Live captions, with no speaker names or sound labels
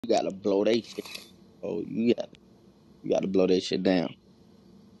You gotta blow that shit. Oh, you gotta blow that shit down.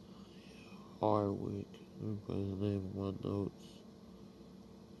 Hardwick. Let me put his name in my notes.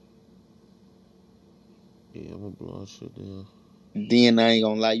 Yeah, I'm gonna blow shit down. Then I ain't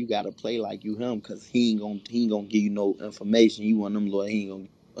gonna lie, you gotta play like you him, cause he ain't gonna give you no information. You want them lawyer, he ain't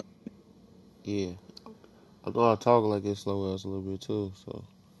Yeah, I know I talk like this slow ass a little bit too. So.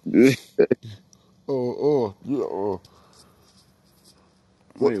 gonna. Yeah.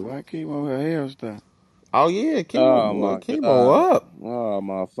 What? Wait, why Chemo her hairstyle? Oh yeah, chemo Oh boy, my chemo god. up, Oh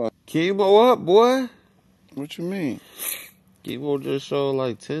my fuck. chemo up, boy. What you mean? Chemo just showed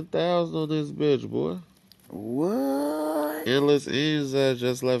like 10,000 on this bitch, boy. What? Endless ends that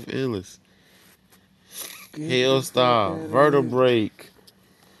just left endless. Get Hell the fuck style, out of here. vertebrae,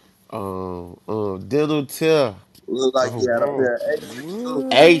 dental tear. Look like Oh you had a bro, pair of Asics too. What?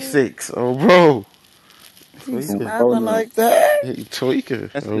 A6. Oh bro, He tweaking. Oh snapping no. like that? He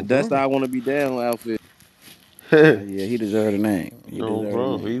tweaking. That's Oh that's the bro. I wanna be down outfit. Yeah, he deserved a name. He Oh deserved a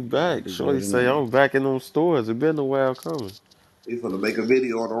bro, name. he He back. Shorty deserved a say name. I'm back in them stores. It been a while coming. He's gonna make a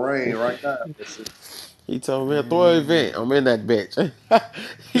video on the rain right now. That shit. He told me throw an event. I'm in that bitch.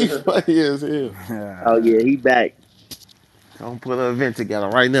 He funny as hell. Oh yeah, he back. I'm put an event together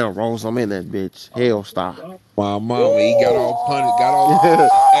right now, Rose. I'm in that bitch. Hell style. My mama, he got all punished. Got all. Ooh!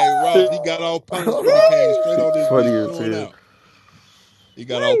 Hey Ross, he got all punishment and came straight on this Funny bitch as showing hell. out. He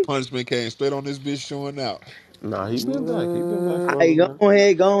got all punishment, came straight on this bitch showing out. Nah, he been back. He been back for a Hey, little go minute.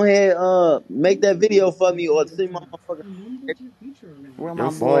 ahead, go ahead. Make that video for me or see my motherfucking. Where Your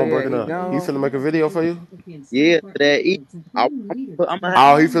my phone boy at? breaking He up. He gone? finna make a video for you? Yeah, to that eat. I'm gonna have,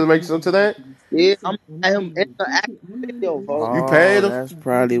 Oh, he finna make some today? yeah, I'm gonna have him in the actual video, folks. You Oh, paid him? that's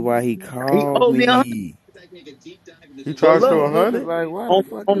probably why he He called owed me me. He but charged you look, a I was hundred? like, why the on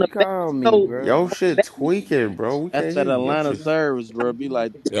fuck on he the back called me, note, bro? Yo shit tweaking, bro. We That's can't hear that you. Your Atlanta shit. service, bro. Be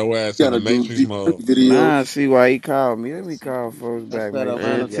like Your ass in the Gotta do Matrix mode. videos. Now I see why he called me. Let me call folks that's back, that make sure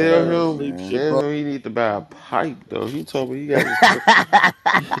Man, he Atlanta got tell service. on, him Sleep man. shit, bro. he need to buy a pipe though. He told me he got his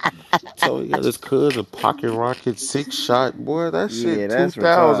told me he got his cousin pocket rocket 6 shot. Boy, that shit Yeah, that's two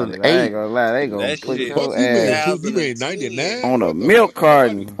thousand retarded. I ain't eight. gonna lie. They gonna That put shit your Fuck, you made ass two. You made 99. 2010. on a What the milk fuck? Ain't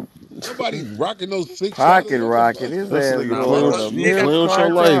nobody, carton. nobody rocking no six shotters. Pocket What the rocket. fuck? His This ass nigga Nah, going playing what on the a with you nigga milk playing with your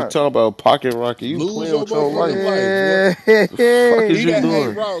life. carton. Talking about pocket rocket. You Lose playing your with your life. motherfucking life, boy. Yeah, The fuck is He you that. Hey doing?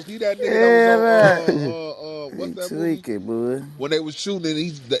 Ross, he that nigga that was on. yeah, What's he that movie? tweaking, boy. When they was shooting, and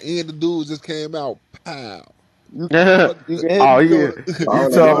he's the end. The dudes just came out. Pow. you Fuck, you can hear Oh me. you know yeah. what? I You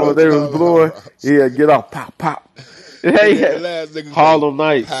already You know talking what about I'm know. they was talking about, blowing. Ross. Yeah, get off. Pop, pop. And then the Yeah. last nigga say, Harlem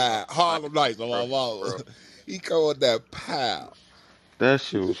Nights. pow. Harlem Nights on my mama. He come with that pow. That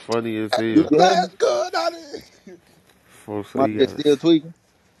shit was funny as You hell. can hear me. Last good out of here. Folks say My he shit got still us. tweaking.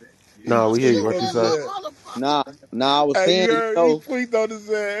 Nah, He we hear you. tweaked What you on his say? ass. Nah, nah. I was Hey, saying, you heard? He tweaked on his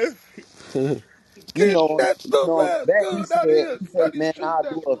ass. Get that dumb on the ass back. gun out of here. He said, Fucking man, shoot I'll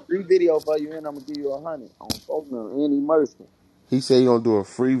that do a fool. free video for you, and I'm gonna give you 100 on phone number and immersion. He said he gonna do a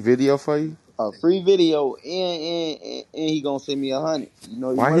free video for you. A free video, and he gonna send me 100. You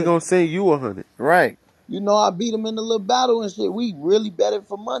know, Why he immersion. gonna send you 100? Right. You know, I beat him in the little battle and shit. We really betted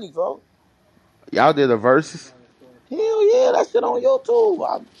for money, folks. Y'all did a versus. Hell yeah, that shit on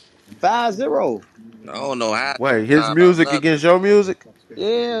YouTube. 5-0. I don't know how Wait, his nothing. music against your music?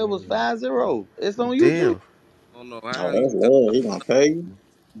 Yeah, it was 5-0. It's on YouTube. Damn. I don't know how Oh, he that's got love. He gonna pay you.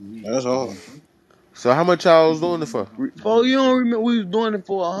 That's hard. So how much y'all was doing it for? Folks, you don't remember we was doing it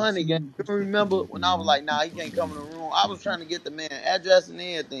for 100 gang. You don't remember when I was like, nah, he can't come in the room. I was trying to get the man address and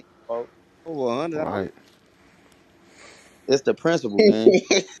everything, folks. over 100. Right. It's the principle, gang.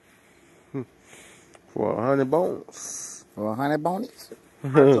 For 100 bones. For 100 bonus?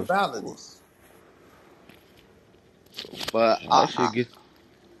 Nah, Principalities. But that shit get.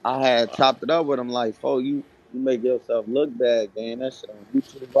 I had chopped it up with him like, folks, you make yourself look bad, gang. That shit on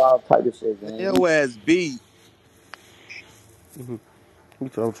YouTube, all type of shit, Man, gang. your ass beat. He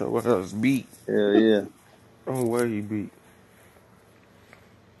told me what else beat. Hell yeah. Oh, where he beat.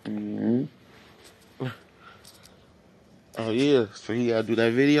 hmm Oh yeah. So he gotta do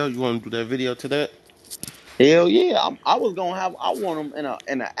that video. You want to do that video to that? Hell yeah. I was gonna have I want him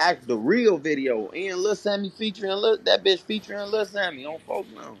in a act the real video. And Lil Sammy featuring that bitch featuring Lil Sammy on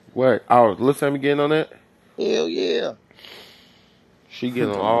folks now. What? Oh, listen to me getting on that. Hell yeah. She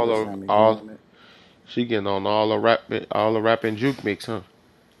getting on Talking about all let's of have me getting all. on it. She getting on all the rapping juke mix, huh?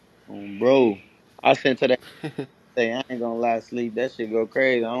 Bro. I sent to that say I ain't gonna lie sleep. That shit go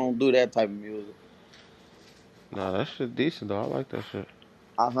crazy. I don't do that type of music. Nah, that shit decent though. I like that shit.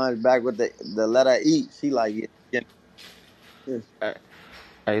 I hunt back with the let her eat. She like yeah. Hey,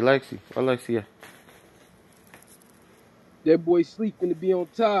 hey Lexi, where Lexi at? That boy sleep finna be on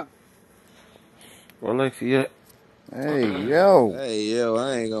top. Where Lexi at? Hey, yo. Hey, yo,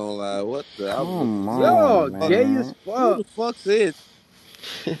 I ain't gonna lie. What the? I was Come looking for something. Y'all on, Fuck, gay as man. who fuck. the fuck said?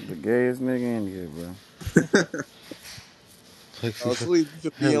 The gayest nigga in here, bro. Lexi Oh, said, sleep.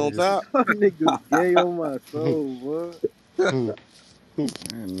 You finna that be on nigga. top? Y'all niggas gay on my soul, what?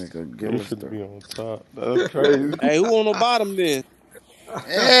 That nigga You should Gillister. be on top. That's crazy. Hey, who on the bottom then?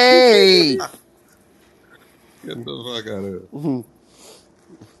 Hey! Get the fuck out of here.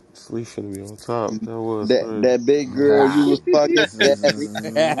 Sleep should be on top. That was That crazy. that big girl you Ah. was fucking, Gabby.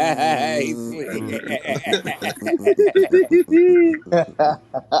 Hey, sleep.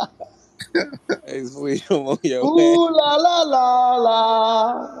 Hey, sleep. I'm on your ass. Ooh la la la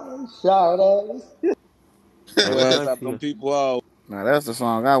la, shout out. Hey, Your where ass out them Lexi at? people out. Now that's the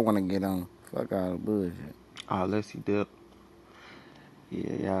song I want to get on. Fuck all the bullshit. Ah, Lexi Dip.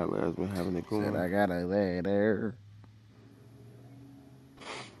 Yeah, y'all has been having it Said going. I got a letter.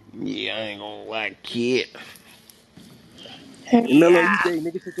 Yeah, I ain't gonna lie, kid. Hey, And Mello, you gay,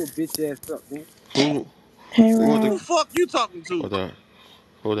 nigga. Shut your bitch ass up, nigga. Who? hey, Who with Who the? the Ross. fuck you talking to? What that?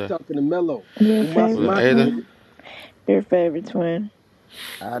 Who You that? talking to Mello. Your Who favorite that? Umasi, Ada? twin. nigga. Your favorite twin.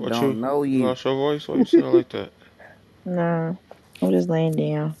 I What you? don't know You you. lost your voice? Why you sound like that? Nah, I'm just laying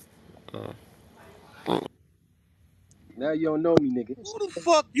down. Uh, Now you don't know me, nigga. Who the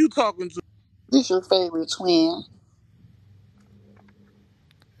fuck you talking to? This your favorite twin?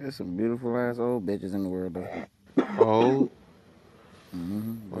 There's some beautiful ass old bitches in the world, though. old?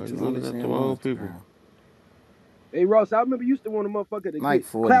 Why But you you only looking see at them them on old people? Instagram. Hey, Ross, I remember you used to want a motherfucker to Like get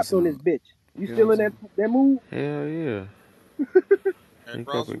 40 clapped on this something. bitch. You You feel what still I'm in saying? that move? Hell yeah. Hey,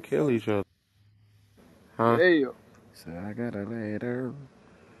 Link up Ross, who and the kill fuck? each other. Huh? Yeah. So I got a letter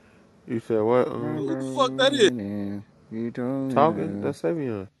You said what? from Who the fuck that is? Berlin. You told Talking? me That's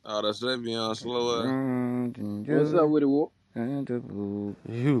Savion. Oh, that's Le'Veon Slow ass. to What's up you with it, Wolf? and the book.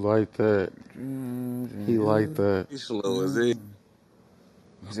 You like that. He like that. He's slow as it.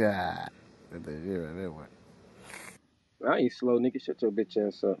 Yeah. That's the shit right there, boy. I ain't slow, nigga. Shut your bitch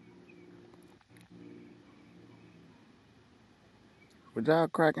ass up. Would y'all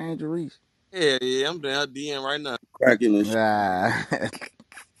crack Angel Reese? Yeah, yeah, I'm down DM right now. Cracking this shit. Ah.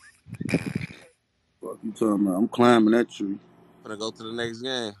 Fuck you talking about? I'm climbing that tree. Gonna go to the next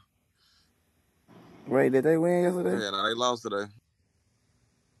game. Wait, did they win yesterday? Yeah, nah, they lost today.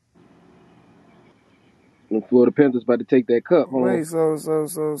 The Florida Panthers about to take that cup home. Wait, so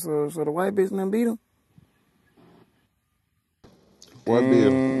the white bitch done beat him? What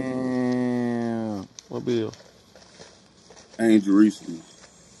bill? Damn. What bill? Angel Reese.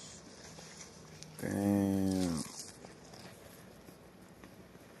 Damn.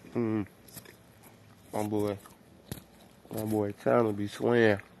 Mm, my boy. My boy Tyler be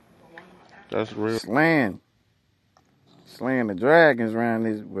swaying. That's real. Slaying the dragons around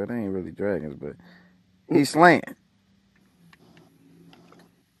this, well, they ain't really dragons, but he's slaying.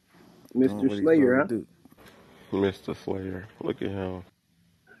 Doing Mr. what he's supposed Slayer, to huh? do. Mr. Slayer. Look at him.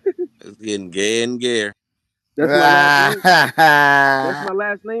 It's getting gay and gay. That's my last name. That's my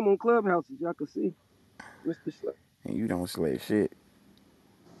last name on Clubhouse, as y'all can see. Mr. Slayer. And you don't slay shit.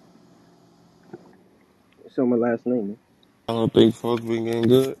 That's on my last name, man. I don't think folks been getting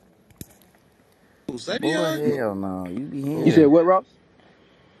good. Who, Boy, Savion? hell no. You be You hearing. said Yeah. what, Ross?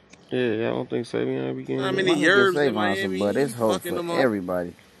 Yeah, I don't think Savion be getting How good. many My nigga yerbs in Savon some, Miami? but He it's ain't hope fucking for them up.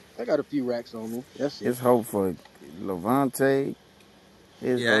 everybody. I got a few racks on me. That's it. It's hope for Levante.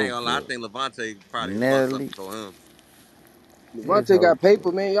 It's Yeah, I ain't hope gonna lie. I for think Levante probably can fuck something Nelly. for him. It's Devontae hope got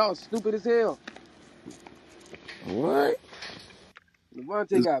paper, for man. Y'all stupid as hell. what?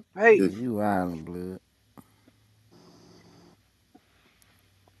 Devontae This got paper. nigga. You island blood.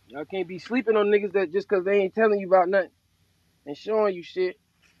 Y'all can't be sleeping on niggas that just cause they ain't telling you about nothing and showing you shit.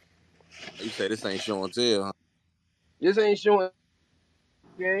 You say this ain't showing tell, huh? This ain't showing,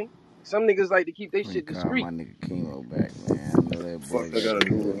 gang. Some niggas like to keep their Let me shit call my discreet. nigga Chemo back, man. I know that Fuck, boy I got gotta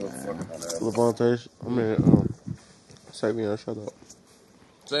do with good, her fucking man. on that. Levante, I mean, Savion, shut up.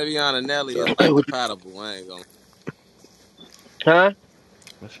 Savion and Nelly is like Huh? compatible. I ain't gonna.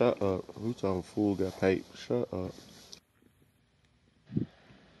 Shut up. We talking fool got paid. Shut up.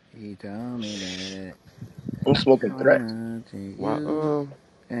 He told me that I'm I smoking threats. wanna take Why, you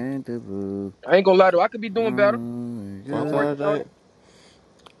and the boo. I ain't gonna lie though, I could be doing better. why I'm Just working on it.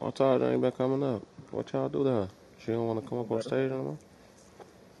 Taj ain't been coming up? What y'all do to her? She don't want to come Do up on better. stage anymore?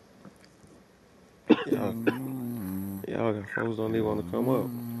 Y'all, y'all got folks don't even want to come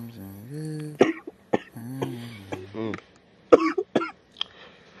up. Mm.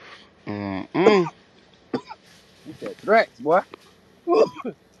 Mm-mm. You said threats, boy.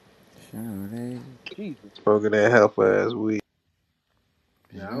 Shawty. Jesus. Smoking that help ass weed.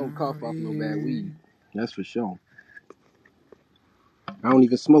 Nah, I don't cough off no bad weed. That's for sure. I don't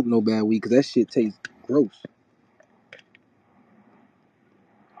even smoke no bad weed because that shit tastes gross.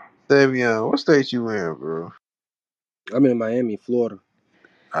 Savion, what state you in, bro? I'm in Miami, Florida.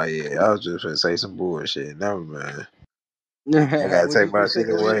 Oh yeah, I was just gonna say some bullshit. Never mind. I gotta What take you my finna say? shit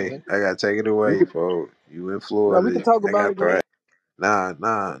Go ahead, away. man. I gotta take it We away, can, folks. You in no, we can Florida? talk I about got it. Go ahead. threats. Nah.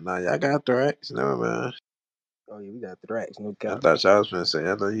 Y'all got threats. Never mind. Oh yeah, we got thrax, no I cap. thought y'all was finna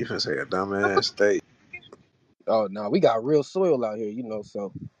say. I thought you finna say a dumbass state. Oh no, we got real soil out here,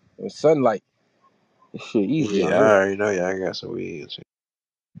 so and sunlight. This shit easy Yeah, out I here. already know y'all got some weed.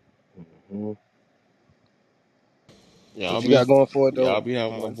 hmm Y'all What you got be going for it y'all though? be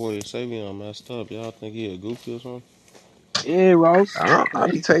having my boy Savion messed up. Y'all think he a goofy or something? Yeah, Ross. I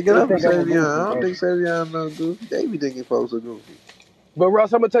be taking They up for think I'm a Savion. goofy, I don't bro. think Savion no goofy. They be thinking folks are goofy. But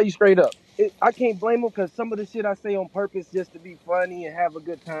Ross, I'm gonna tell you straight up. I can't blame him because some of the shit I say on purpose just to be funny and have a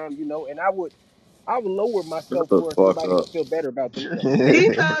good time. And I would lower Shut myself the for fuck somebody to up. feel better about themselves. He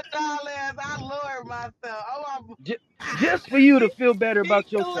told y'all ass I lowered myself. Oh, J- just for you to feel better he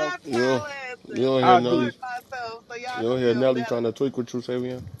about yourself, clapped You y'all don't, you asses. don't hear I'll I do lowered Nelly. it. myself so y'all You don't can hear feel Nelly better. trying to tweak with you,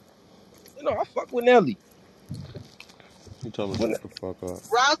 Savion. I fuck with Nelly. He told me When shut the fuck up.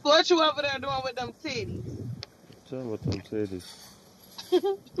 Ross, what you over there doing with them titties? Tell me what them titties.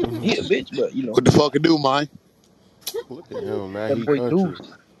 he a bitch, but What the fuck it do, man? Look at him, man. that He boy country. Deuce.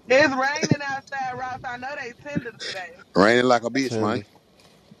 It's raining outside, Ross. I know they tender today. Raining like a bitch, man. Tender.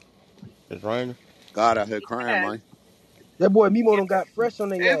 It's raining. God out here crying, Yes, man. That boy Mimo yes. done got fresh on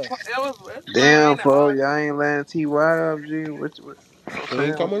their ass. It's been Damn, raining all folks, y'all day. ain't letting TY up, G. What I'm She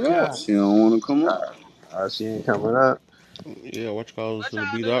ain't saying, what coming you up. got? She don't wanna come up. She ain't coming up. Yeah, what you call What was y'all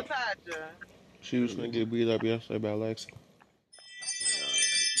beat do up. with Taja? She was gonna get beat up yesterday by Lexi. Stop playing with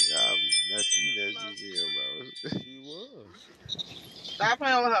her. Y'all be nuts. You nuts No. as hell, bro. She was. Stop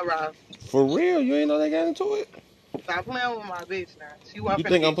playing with her, Ross. For real, you ain't know they got into it? Stop playing with my bitch now. She You wasn't finna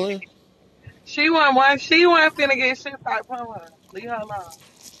think I'm get playing? shit. She wasn't finna get shit. Stop playing with her. Leave her alone.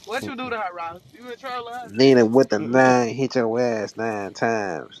 What you do to her, Ross? You been trolling her? Nina with the Mm-mm. nine, hit your ass 9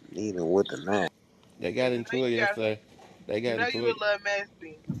 times. Nina with the nine. They Yeah, got into it yesterday. They got you into a it. little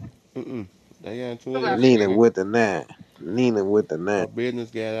messy. Mm-mm. They got into it Somebody, Nina yesterday. with the nine. Nina with the nine. Her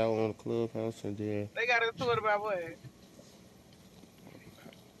business got out on the clubhouse, and then they got into it about what?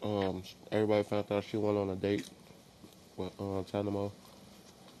 everybody found out she went on a date with Tanamo,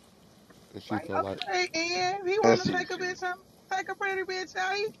 and she Like, felt like, okay, and if he want to Messy. take a bitch out, take a pretty bitch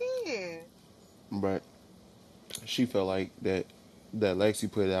out, he can. but she felt like that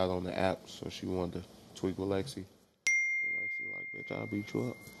Lexi put it out on the app, so she wanted to tweak with Lexi. And Lexi like, bitch, I'll beat you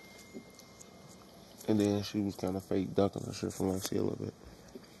up. And then she was kind of fake ducking her shit from Lexi a little bit.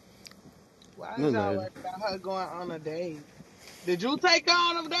 Why is No, y'all no. worried about her going on a date? Did you take her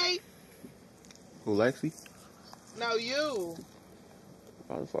on a date? Who, Lexi? No, you.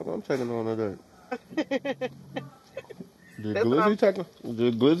 How the fuck I'm taking on a date? Did That's what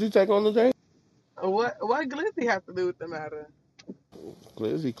Glizzy take on the date? what Glizzy have to do with the matter?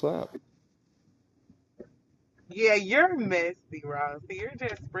 Glizzy clap. Yeah, you're messy, Ross. You're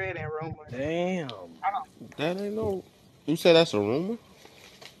just spreading rumors. Damn. I don't. That ain't no. You said that's a rumor?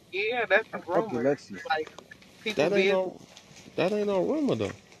 Yeah, that's I a fuck with rumor. Lexi. Like people That ain't business. no. That ain't no rumor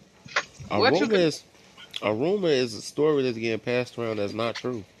though. A What you rumor could. is a rumor is a story that's getting passed around that's not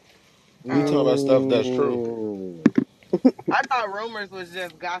true. We Oh, talk about stuff that's true. Mm. I thought rumors was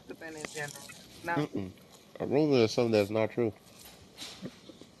just gossiping in general. No. Mm-mm. A rumor is something that's not true.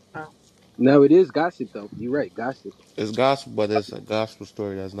 Oh. Now it is gossip though. You're right, gossip. It's gospel, but it's a gospel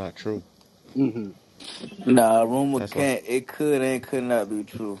story that's not true. Mm-hmm. Nah, rumor That's why. can't. It could and could not be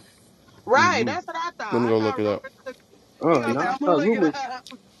true. Right, Mm-hmm. that's what I Let me thought. I go look thought it up. rumors could. He gonna say, Nah, "I'm I gonna thought look it rumors up."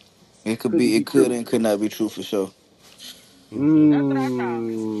 It could couldn't be. be It could true. and could not be true for sure. Mm-hmm. That's what I thought.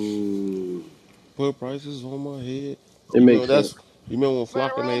 Mm. Put prices on my head. It You makes remember sense. that's. You remember when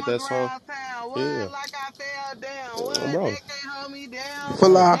Spread Flocka made rumors that song? around town. Yeah. What? Like I fell down. What? Bro. They can't hold me down.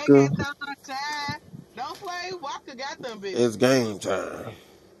 Bro. They can't Falaka. stop my shine. Don't play. Walker got them It's bitches. game time.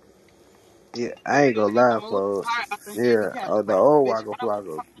 Yeah, I ain't He gonna gonna get the lie, movie folks. part up and shit. He Yeah, kept oh, the playing old bitch. Waka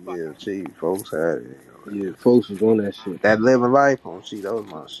Flocka, yeah, cheap, folks had it. Yeah, folks was on that shit. That living life on cheat, that was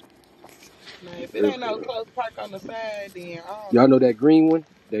my shit. Man, if it Real ain't no for real. close park on the side, then I don't Y'all know. know that green one?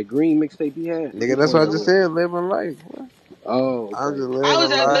 That green mixtape he had? Nigga, Which that's one what I that just was? said, living life. What? Oh, I'm okay. just I was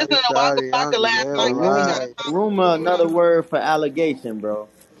living just life, listening to Waka shawty. I'm Flocka just last living night Oh, because he got rumor. a life. song with Rumor, Tupac. another word for allegation, bro.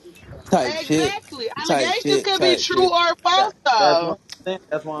 Type shit. Exactly. Type Allegations shit. could be Type true shit. or false, That's what though. I'm saying.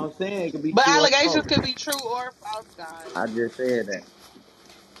 That's what I'm saying. It could be But true or allegations false. could be true or false, guys. I just said that.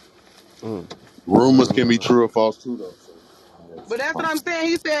 Mm. Rumors can be Uh, true or false too, though. So But yes. that's what I'm saying.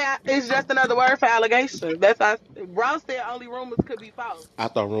 He said it's just another word for allegations. That's how Ross said only rumors could be false. I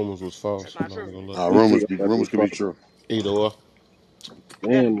thought rumors was false. That's I'm not not true. gonna look. Nah, He said rumors that's can be false. true. Either or.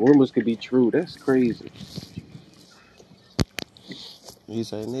 Yeah. Damn, rumors could be true. That's crazy. He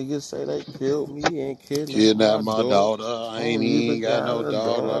say niggas say they killed me and kidnapped Kidnap my my daughter. daughter. I I ain't don't even even got got no a daughter.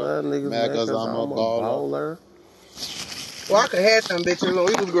 daughter. Niggas Mad mad cause cause I'm a I'm a baller. baller. Walker had some bitches when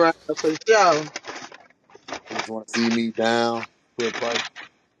we was growing up for sure. Niggas want to see me down. Put price.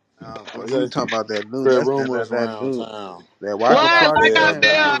 Nah, What fuck, you you say? talking about that new? Spread That's rumors that around dude. town. That Walker What? Clark Like I Bear gang.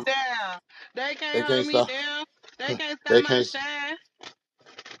 That said, down. dude. damn. They They can't can't hold me stop. down. They can't stop They my can't. shine.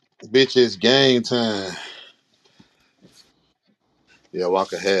 Bitch, it's game time. Yeah,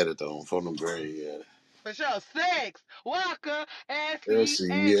 Walker had it though. From them grave. Yeah. For sure. Sex. Walker. Let's see.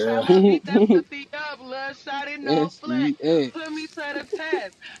 S-E-X. I Yeah. will beat that pussy up. Lil' shawty, no flex. Put me SEX. to the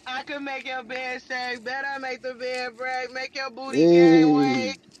test. I can make your bed shake. Better make the bed break. Make your booty gang Hey,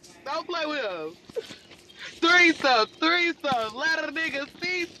 wait. Don't play with us. Threesome. Threesome. Let a nigga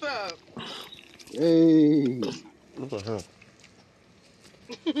see some. hey, Look at her.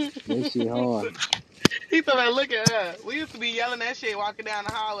 that shit hard. He told me, look at her. We used to be yelling that shit walking down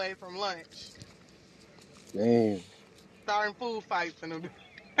the hallway from lunch. Damn. Starting food fights in them.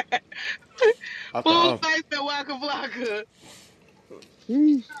 I thought I Food was, fights at Waka Flocka.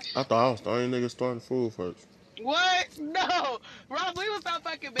 Sheesh. I thought I was the only nigga starting food first. What? No. Ross, we was so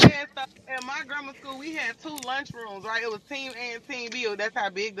fucking bad. So in my grammar school, we had two lunch rooms, right? It was team A and team B. That's how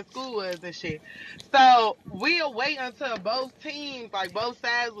big the school was and shit. So we'll wait until both teams, like both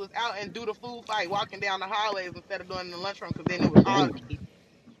sides, was out and do the food fight walking down the hallways instead of doing it in the lunchroom because then it was all Damn. kids.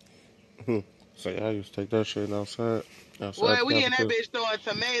 So yeah, I used to take that shit outside Boy, the we in that cafeteria. bitch throwing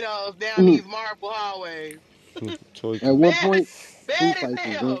tomatoes down these marble hallways. At Tweaking. one Bad, point, food bad as fights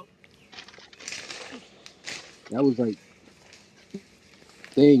was going. hell. That was like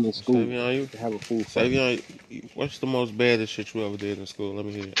thing in school Savion, you, to have a food fight. Savion, what's the most baddest shit you ever did in school? Let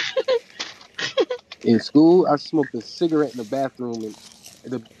me hear it. In school, I smoked a cigarette in the bathroom, and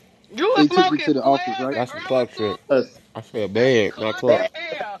the You was they took me smoking to the office. squares Right? in That's some grammar Clark school? shit. That's I feel That's bad, not cluck Clark. as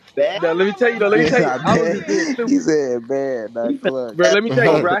bad, hell. bad. I Now, let me love tell my you though. little Let me Yeah, tell you, I I was sister. just bet. being He stupid, said bad, not clutch. bro. Let me tell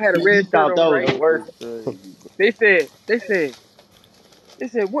you, bro. I had a You red shirt thought on, that was right? the That worst. shit crazy, bro. They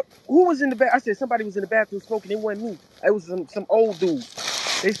said, what? Who was in the bath? I said somebody was in the bathroom smoking. It wasn't me. It was some old dude.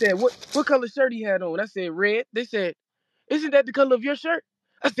 They said, what color shirt he had on? I said red. They said, isn't that the color of your shirt?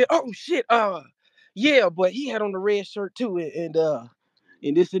 I said, oh shit, yeah, but he had on the red shirt too,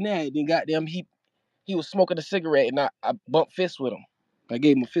 and this and that. And then goddamn, he was smoking a cigarette, and I bumped fists with him. I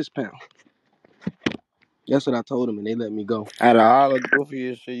gave him a fist pound. That's what I told him, and they let me go. Out of all the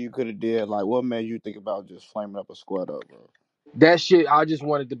goofiest shit you could have did, like what made you think about just flaming up a squad up, bro? That shit, I just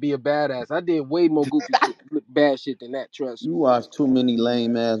wanted to be a badass. I did way more goofy shit, bad shit than that. Trust You me. watch too many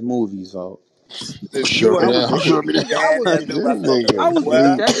lame ass movies, ho. You, Sure I me was that. looking Sure to me be Nigga, I bad. was That this dude I smoked in the I nigga, was in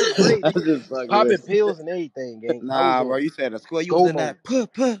square. seventh grade, I'm nigga. just fucking Popping with pills and everything, gang. I was Nah, bro, on you said the square. You was go in mode. that puh.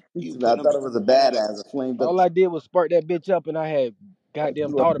 You you. I putting them. thought it was a badass. I flamed up All I did was spark that bitch up, and I had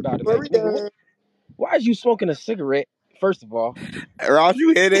goddamn you a thought about it. Like, nigga, Korean. why is you smoking a cigarette? First of all, Ross,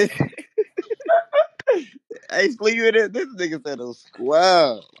 you hit it. Hey, Slee, you hit it. This nigga said a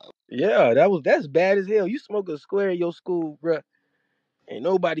square. yeah, that's bad as hell. You smoke a square in your school, bruh. Ain't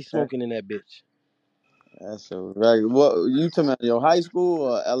nobody smoking in that bitch. That's so right. What you talking about? Your high school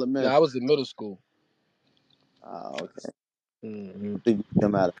or No, I elementary? was in middle school. Oh, okay. Hmm. I think you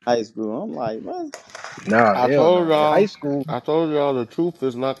talking about high school. I'm like, what? Nah, I hell told nah. In high y'all, school, I told y'all the truth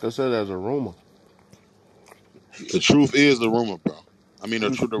is not considered as a rumor. The truth is the rumor, bro. I mean, the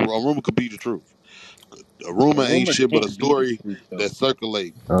You, truth. A rumor could be the truth. A a rumor ain't rumor shit but a can't be the story truth though. that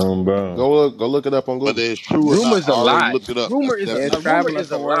circulate. Bro. go look it up on Whether Google. it's true or not, Rumor's I a already lie. looked it up. Rumor That's is It's a definition. rumor traveling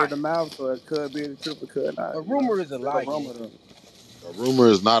is a from word lie. to mouth, so it could be the truth, it could not. A You know, rumor is a still a lie, rumor gang. though. A rumor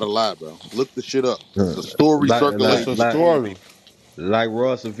is not a lie, bro. Look the shit up. It's a story Like, It's like, circulating a like, between story. people. like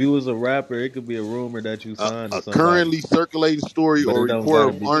Ross, if you was a rapper, it could be a rumor that you signed to A somebody, currently circulating story but or it don't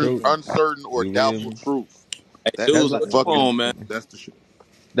gotta report of be true. uncertain or You feel doubtful me? truth. Hey, That's dudes, That's like the what you fucking. on, man? That's the shit.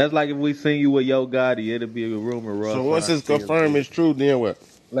 that's like if we seen you with Yo Gotti, it'd be a rumor So Ross once signed it's to confirmed TMZ. it's true, then what?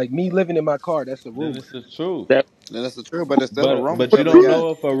 Like me living in my car, that's a Then rumor. it's the truth. Then that's the truth, but it's still a rumor But though. you We don't got.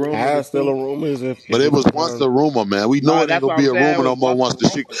 know if a rumor How is it's still true. a rumor is But if it it's was once confirmed. a rumor, man. We know No, it ain't that's gonna what be I'm a saying. rumor It was no more. once Once a the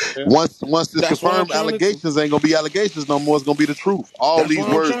shit, rumor. Yeah. once it's That's what I'm confirmed, trying to. allegations ain't gonna be allegations no more. It's gonna be the truth. All That's these what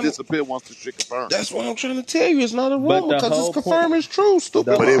I'm words trying to. disappear once the shit confirmed. That's what I'm trying to tell you. It's not a But rumor the because it's whole point, confirmed. It's true.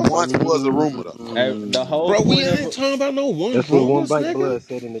 the Stupid But it whole, motherfucker. once was a rumor though. the whole Bro, we point of ain't talking about no one That's what one rumors, bite nigga. blood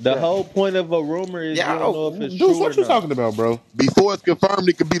said in the the chat. whole point of a rumor is you don't Yeah, know if it's Deuce, true or what you not. talking about, bro? Before it's confirmed,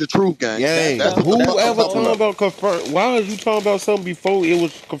 it could be the truth, gang. Gang, That's what the fuck I'm That's the whoever talking talking whole about. about confirm? Why is you talking about something before it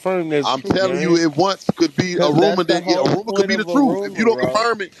was confirmed as I'm true, telling you, gang? it once could be a because rumor that's the that a whole rumor could point be the of a truth. If you rumor, don't bro.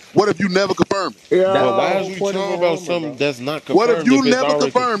 confirm it, what if you never confirm it? That's But the why is whole we point of talking a about rumor, something bro. that's not What if confirmed you if it's never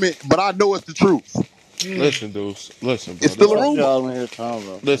already confirm it, but I know it's the truth? Listen, Deuce. Listen, It's bro. still This a what. Fuck rumor. y'all in here talking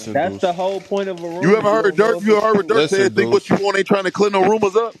about, man. Listen, That's the Deuce. whole point of a You rumor. ever You heard don't know Dirk? if You it's ever heard what true. Dirk Listen, said? Think what Deuce. you want. Ain't trying to clear no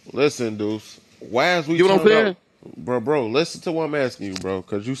rumors up. Listen, Deuce. Why is we You know what talking I'm about, saying? bro? Listen to what I'm asking you, bro,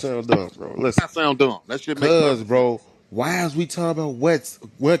 because you sound dumb, bro. Listen, I sound dumb. That shit make cause, perfect sense. bro, why is we talking about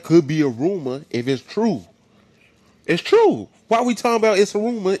what could be a rumor if it's true? It's true. Why we talking about it's a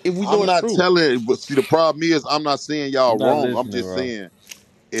rumor if we know I'm it's not true? telling, but see, the problem is, I'm not saying You're y'all not wrong. I'm listening, just bro. saying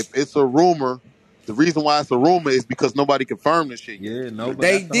if it's a rumor, the reason why it's a rumor is because nobody confirmed this shit yet. Yeah, no, but They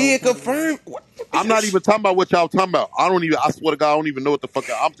that's the whole did point of a rumor. confirm. What? I'm not even talking about what y'all talking about. I don't even. I swear to God, I don't even know what the fuck.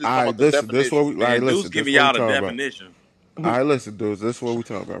 I'm just All talking right, about the listen. This what definition. we. All right, Man, Deuce listen. This giving what we y'all the talking about. definition. All right, listen, dudes. This is what we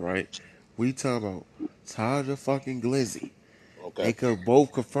talking about, right? We talking about Taja fucking Glizzy. Okay. They could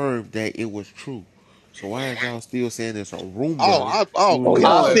both confirm that it was true. So why is y'all still saying it's a Oh, rumor? Oh, come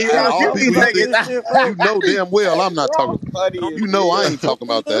y'all, on, See, man. bro, y'all All you so be people you funny. think taking this shit, bro. you know damn well I'm not talking. Y'all funny Don't as You know I hell. ain't talking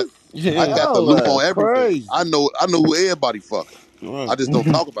about that. I Yeah, got the Y'all loop on everything. crazy. I know who everybody fucking. I right, just don't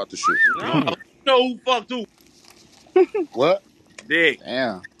talk about the shit. no, right. you know who fucked who. What? Dick.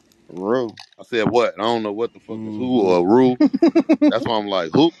 Damn. Rude. I said what? I don't know what the fuck is who or rule. That's why I'm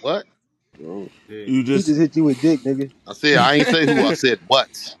like, who? What? Rude. Dick. You He just just hit you with dick, nigga. I said I ain't say who. I said what.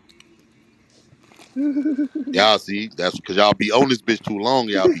 Y'all see, that's because y'all be on this bitch too long.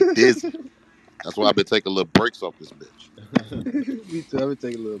 Y'all be dizzy. That's why I've been taking little breaks off this bitch. Me too. I'm gonna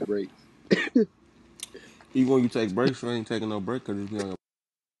take a little break. even when you take breaks, you ain't taking no break because you be on your.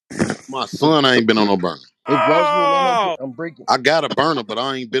 My son ain't been on no burner. If Ross room ain't open, Oh, I'm breaking. I got a burner, but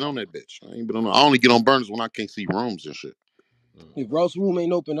I ain't been on that bitch. I ain't been on. I only get on burners when I can't see rooms and shit. If Ross room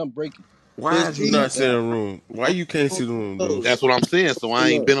ain't open, I'm breaking. Why It's is you not easy. seeing a room? Why you can't see the room, dudes? That's what I'm saying. So I Pull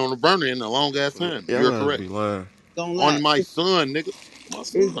ain't up. been on the burner in a long ass time. Y'all You're guys correct. be lying. Don't On lie. my son, nigga. My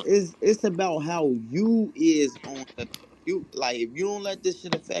It's son. it's it's about how you is on the you like if you don't let this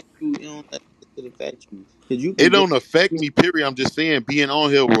shit affect you, you don't let this shit affect you. Cause you It can get don't affect me. Period. I'm just saying, being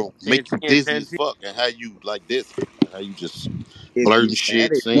on here will 10, make you 10, dizzy 10, as 10, fuck, and how you like dizzy, like how you just if you blurting let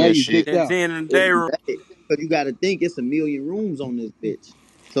shit, it, Now saying you shit. dicked 10, out. 10 in the if day you room. let it, cause you got to think it's a million rooms on this bitch.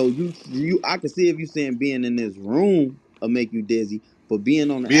 So you I can see if you saying being in this room will make you dizzy, but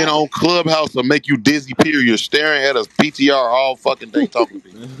being on the Being app, on Clubhouse will make you dizzy. Period. You're staring at a PTR all fucking day talking to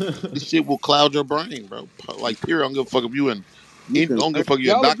people. This shit will cloud your brain, bro. Like, period. I don't give a fuck if you you I can don't give learn. a fuck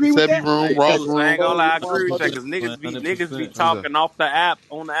you in Y'all Dr. agree with Sebi that? room, Hey, Ross Deuce, I room. ain't gonna lie, I agree with you Yeah, Motherfuckers because niggas be 100%. Who's that? talking off the app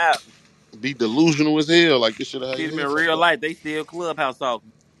on the app. be delusional as hell. Like this shit will have See your them in head fucked real up. life, they still clubhouse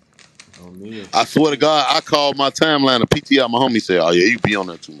talking. On me. I swear to God, I called my timeline. A PTR, my homie said, "Oh yeah, you be on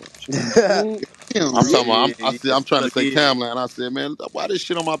there too much." Mm, I'm Damn, Yeah, yeah. talking about. yeah, I yeah. said, I'm trying to Look, say yeah. timeline. I said, man, why this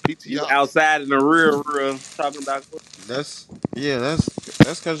shit on my You PTR? outside in the real talking about club. That's yeah.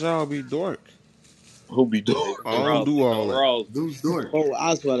 That's cause y'all be dork. Who be They doing? I told don't Ross. do They all told that. Ross. Dude's dork. Oh,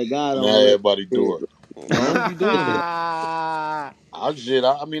 I swear to God, I Now don't let everybody that do it. I don't be doing that. I shit.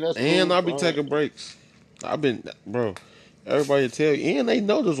 I mean, that's And cool. I be taking breaks. I've been, bro. Everybody tell you, and they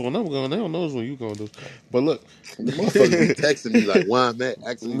know this one I'm going. They don't know this one you going to do. But look, The motherfuckers be texting me like, "Why I'm at?"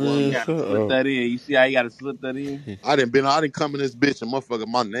 Asking me why I'm You man, at. gotta shut slip up, that in. You see how you gotta slip that in? I didn't come in this bitch and motherfucker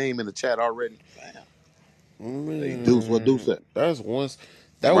my name in the chat already. Damn. Hey Deuce, what Deuce man. at? That's once.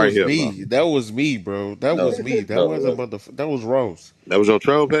 I'm That right was here, bro. me. That was me, bro. That No, was me. That no, it wasn't wasn't. about the. That was Rose. That was your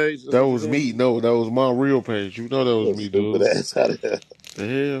troll page. That's That what you was saying? me. No, that was my real page. You know that was Oh, me, stupid dude. ass out of here. The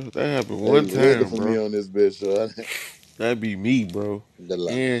hell that happened They one looking time, for me bro. on this bitch, so That'd be me, bro. good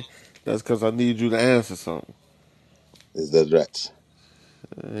luck. And that's because I need you to answer something. Is that right?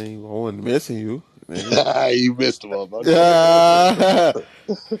 I wasn't missing you, nigga. You missed the motherfucker. Yeah.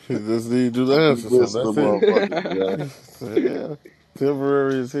 Just need you to You answer something. missed the That's it. motherfucker, yeah. Yeah.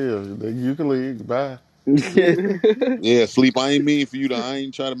 Temporary as hell. Nigga, you can leave. Bye. Yeah, sleep. I ain't mean for you to. I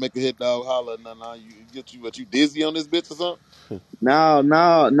ain't trying to make a hit dog holler. Nah. You get you. What you dizzy on this bitch or something?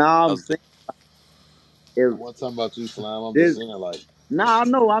 no. I'm Okay. saying if I wasn't talking about you, slime. I'm just this, saying like.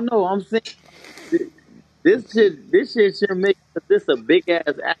 I know. I'm saying this shit should make this a big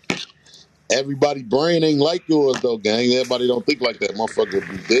ass app. Everybody brain ain't like yours though, gang. Everybody don't think like that. Motherfucker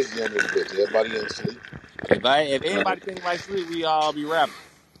be dizzy on this bitch. Everybody ain't sleep. If Right. everybody think like sleep, we all be rapping.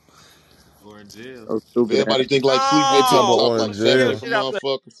 Or in jail. So If stupid ass. everybody think like sleep, They we'll be talking able to about No, talk or like in fat kill jail. people shit out there.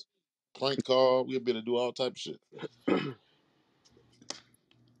 motherfuckers. Prank call. We'll be able to do all type of shit.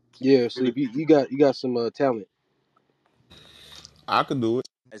 Yeah, sleep. You got some talent. I could do it.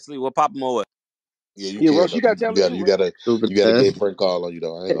 Hey, sleep. What Papa Mo at? Yeah, you Yeah, can Russ, you though. got talent too, You right? got a Stupid you got a ass. gay prank call on you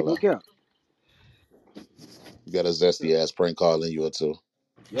though. I ain't Yeah, gonna no lie. cap. You got a zesty ass prank call in you or two.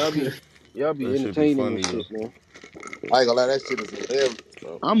 Y'all be That should be entertaining funny and though. shit, man. I ain't gonna lie. That shit is hilarious,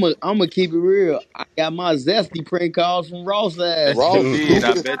 bro. I'm gonna keep it real. I got my zesty prank calls from Ross Bet ass. you Ross did.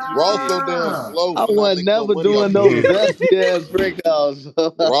 I stupid as bet you Ross did. so damn slow I for not wasn't making no never money off doing this no shit. zesty ass prank calls.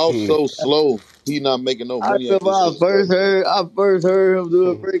 Ross so slow. He not making no I money off remember this shit. It's crazy. I first heard him do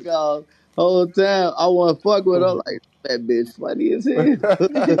a prank call. Whole time I want to fuck with her like that bitch funny as hell.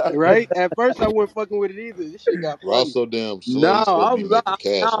 Right? At first, I wasn't fucking with it either. This shit got Ross funny. so damn slow. No, He's supposed I to be was making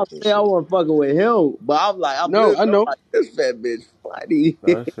cash now off this say I shit. wasn't fucking with him, but I'm No, I listening. I'm know. like, this fat bitch funny.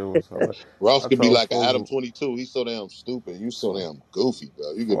 That shit was hilarious. Ross I could be told like an Adam folks, 22. He's so damn stupid. You so damn goofy,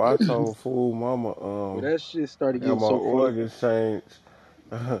 bro. You could well, be. I told fool mama, But that shit I started got getting my so funny. organs changed.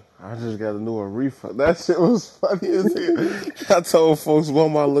 I just got a new one refund. That shit was funny as hell. I told folks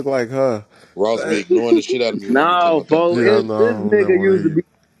mama I look like her. Ross be That, ignoring the shit out of me when I be talking No, about them folks, yeah, dreads. this no, nigga used to never be.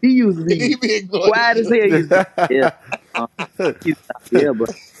 He used to He be be ignoring the quiet as shit. hell. He used to be yeah, mind. uh, he's yeah,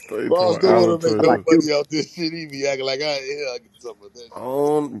 but Straight to Ross an don't I want to make allergy. no like you. money off this shit. He be acting like I get some of that shit.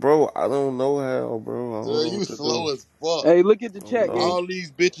 Bro, I don't know how, bro. I don't know You what to do. slow as fuck. Hey, look at the I don't chat, know. gang. All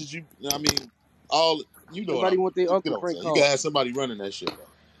these bitches, I mean, all you know what Somebody I'm. want their You know uncle what I'm prank saying. You can call. have somebody running that shit though.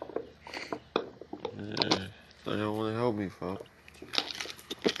 Yeah, they don't want to help me, folks.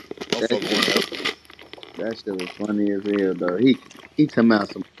 That Motherfucker shit, want to help. that shit was funny as hell though. He talking about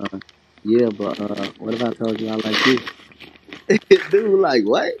some. Yeah, but what if I told you I like you? Dude, like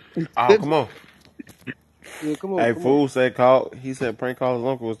what? Oh, come on. Yeah, come on, Hey, come on. fool said call. He said prank call his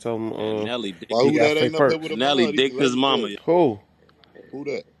uncle was telling him And Nelly dick Why he who got that fake ain't up here with perks. a Nelly mod? He dick his mama. legendary. Who? Who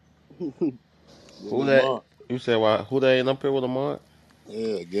that? Give him Who his that? mod. You said why? Who that ain't up here with a mod?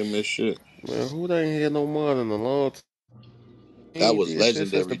 Yeah, give him his shit. Man, who that ain't had no mod in a long time? He That ain't was did shit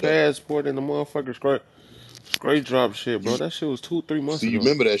since the legendary though. passport and the motherfucker straight drop shit, bro. You That shit was 2, 3 months see, you ago.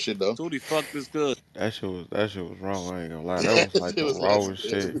 remember that shit though? Tootie fucked his cousin. That shit was raw. I ain't gonna lie. That was That like shit the was rawest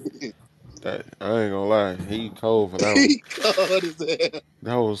shit. legendary. That I ain't gonna lie. He cold for that one. He called his ass.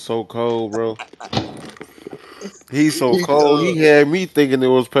 That was so cold, bro. He's so He cold. He called. had me thinking it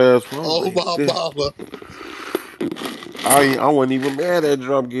was passport. I'm Oh like, my this. mama. I wasn't even mad at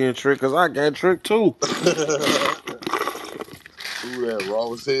Drop getting tricked because I got tricked too. Who that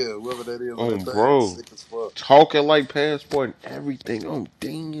raw as hell? Whoever that is on that thing, Bro, sick as fuck. talking like passport and everything.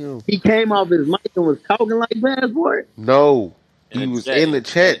 Damn. He came off his mic and was talking like passport. No, In he the was chat. in the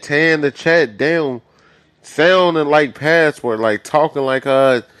chat, tearing the chat down, sounding like passport, like talking like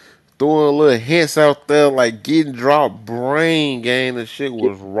throwing little hints out there, like getting dropped brain game. The shit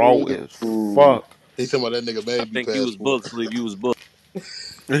was raw as Yo, fuck. He talking about that nigga I made me think you was passport. booked, sleep. You was booked.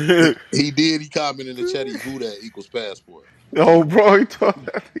 He did. He commented in the chat. Who that equals passport? Oh, bro, he told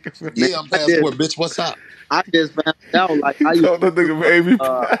that nigga, man, Yeah, I'm I just passport, bitch. What's up? I just found out like he told that nigga made me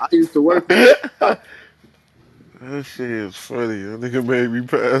I used to work for passport. Clubhouse. That shit is funny. That nigga made me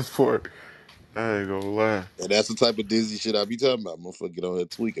passport. I ain't gonna lie. And that's the type of dizzy shit I be talking about. Motherfucker get on here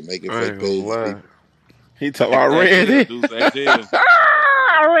tweaking, making I fake ain't gonna pages, lie. people. He told I Ask ran L, it. Deuce. Ask L.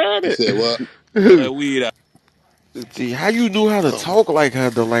 I ran You said what? Throw it. that weed out. See, how you knew how to talk like her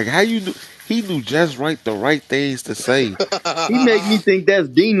though? Like how you knew he knew just the right things to say. He make me think that's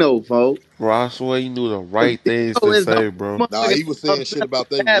Dino, folks. Bro, I swear he knew the Cause right things Dino to is the say, bro. only Nah, motherfucker he was saying shit upset on about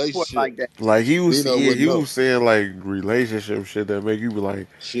their passport relationship. like that. Like Dino wouldn't he know. was saying like relationship shit that make you be like,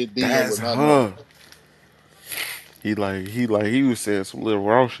 Shit Dino that's would not know. her. He was saying some little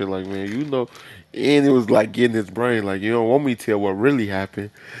raw shit like, man, you know, and it was like getting his brain like, you don't want me to tell what really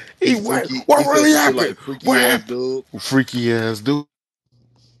happened. He What freaky. He what said really some shit happened? like freaky What ass happened? dude. Freaky ass dude.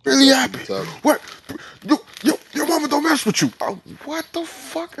 Really That's what he happened? talking. What? Your mama don't mess with you. Oh, what the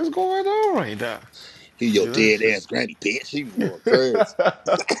fuck is going on right now? He your See that dead shit. ass granny bitch. He was going crazy.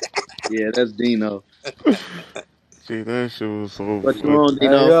 Yeah, that's Dino. See that shit was so What you funny. on, Hey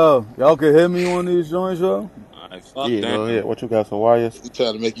Dino? yo, y'all can hear me on these joints, yo? All right, fuck Yeah, damn. go ahead. What you got, some wires? He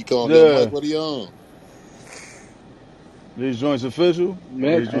trying to make you come on your mic. Yeah, What he on? these joints official,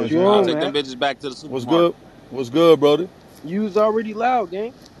 or Mac, these what Hey, joints you ain't I'll on, right. take them Mac? bitches back to the What's supermarket. good? What's good, brother? You was already loud,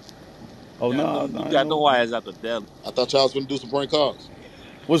 gang. Oh nah, You nah, ain't got them no. wires out the deli. I thought y'all was gonna do some prank calls.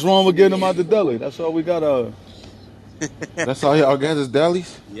 What's wrong with getting them out the deli? That's all we got. That's all y'all got is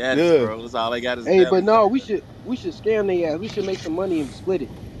delis? Yes, Yeah. bro. That's all they got is Hey, but delis. no, we should scam their ass. We should make some money and split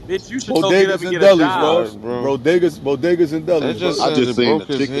it. Bitch, you should go get up Bodegas and and get a delis, job. Ross. Alright, bro. Bodegas and That delis, just bro. I just sounded seen the broke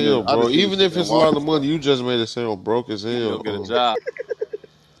as chicken. hell, I bro. just seen the Even if chicken it's and a lot of waffle money, shop. you just made it sound broke as You can go hell. get a job.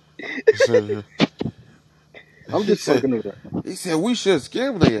 So, I'm he just said fucking with her. he said we should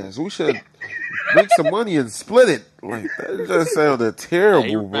scam their ass. We should make some money and split it. Like that just sounded Hey,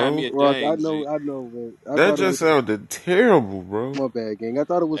 he terrible, remind me bro. of Ross, James, G. I know, man. I That thought it just was sounded terrible, bro. my bad, gang. I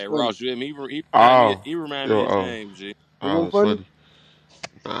thought it was Hey, funny. Ross, you hear me? Oh, He remind yo, me of James, G. It oh, wasn't it's funny. funny.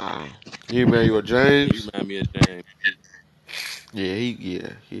 Nah, he man, you a Yeah, he James? remind me of James. Yeah,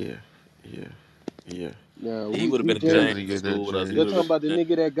 yeah. Nah, He would have He been we a James James. definitely in getting that school with us. He You're would have talking James. about the been a James.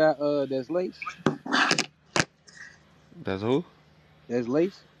 nigga that got that's lace. That's who? That's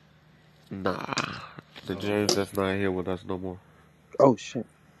lace. Nah, the Oh, James okay. that's not here with us no more. Oh shit.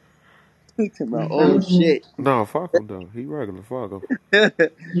 He talking about oh shit. No, fuck him though. He regular, fuck him.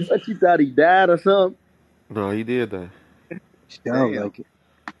 What you thought he died or something? No, he did that. Sound Damn. like it.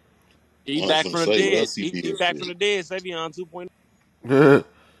 He I was back gonna from the say what dead. else he He did back from shit. the dead. Savion 2.0.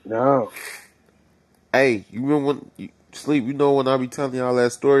 No. Hey, you remember when you sleep? You know when I be telling y'all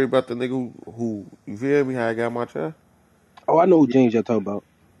that story about the nigga who you feel me? How I got my child? Oh, I know who James you're talking about.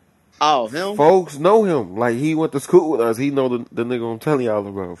 Oh, him? Folks know him. Like he went to school with us. He know the nigga I'm telling y'all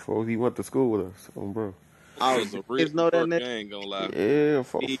about. Folks, he went to school with us. Bro. Oh, Was a real James know that dork. nigga? I ain't gonna lie. Yeah,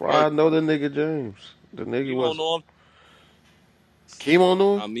 Steve I Murphy. know the nigga James. The nigga Mimo was know him. chemo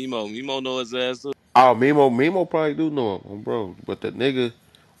knew him. Mimo know his ass too. Oh, Mimo probably do know him, bro. But the nigga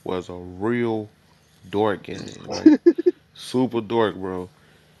was a real dork gang, like super dork, bro.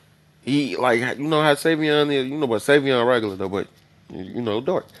 He like you know how Savion is, you know, but Savion regular though, but you know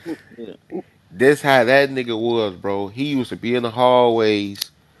dork. Yeah. This how that nigga was, bro. He used to be in the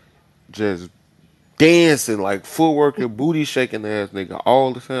hallways just dancing like footwork and booty shaking ass nigga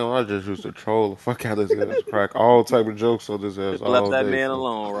all the time. I just used to troll the fuck out of his ass, crack all type of jokes on his ass Should have left all that day, man folks.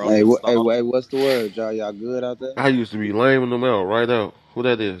 alone, bro. Hey, He was stalling. hey, what's the word, y'all? Y'all good out there? I used to be laming them out right out. Who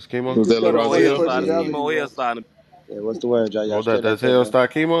that is? Chemo? Was Get that that on Chemo First Larazelle? Hillside. Yeah, Personality, Chemo Ross. Hillside. yeah. What's the word, y'all? Y'all Oh, straight out that's there, man? Hellstar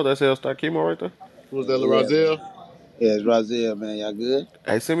Chemo? That's Hellstar Chemo right there? Was that Yeah, Larazelle? man. Yeah, it's Roselle, man. Y'all good?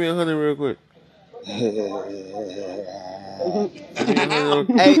 Hey, send me 100 real quick. Send me 100 real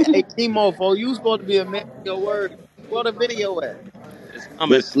quick. Hey, chemo, for you supposed to be a man of your word. What a video at? It's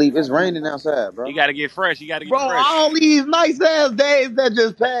coming. Just sleep. It's raining outside, He bro. got to get fresh. He got to Bro, get fresh. all these nice ass days that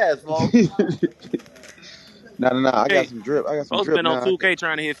just passed, folks. No. I got Hey, some drip. I got some folks drip been on now. 2K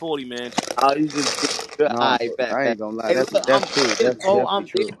trying to hit 40, man. Oh, you just get drip. Nah, I I bet. ain't gonna lie. Hey, look, That's I'm true. this, That's folks. definitely I'm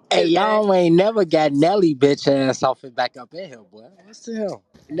true. Hey, this, man. y'all ain't never got Nelly bitch ass off and back up in here, boy. What's the hell?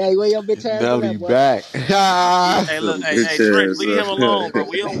 Nelly, where your bitch ass been Nelly at, boy? back. Hey, Little look. Hey, bitch Trench, ass. leave him alone, bro.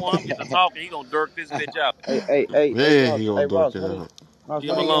 We don't want him to get to talking. He gonna dirk this bitch out. Hey, Man, Ross. he Hey, gonna dork Ross. it out. Ross, Leave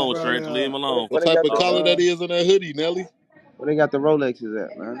what him they got? alone, Trench. Leave him alone. What What they type got of the collar that is in that hoodie, Nelly? what they got the Rolexes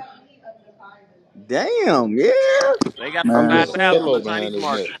at, man? Damn, yeah. They got He the got Man, a 5,000 on the pillow Chinese behind his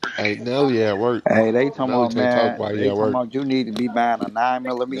market. neck. Hey, Nelly at work. hey, they talking Nelly about, can't talk man, while he they at talking work. about you need to be buying a 9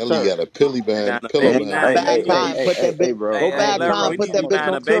 Nelly millimeter. got a pilly He behind buying a pillow baby Man, behind go nine. his back neck. time, put that bitch. Bro. Go Hey, back Lil time, Bro, Hey, you put need to that be bitch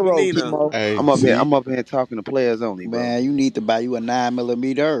buying on a baby Turo, Nina. chemo. Hey, I'm see? up here talking to players only, bro. man, you need to buy you a 9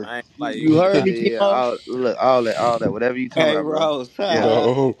 millimeter. I ain't You, like you heard me, Yeah, chemo. Look, all that, whatever you talking Hey, about, bro. Rose. Yeah.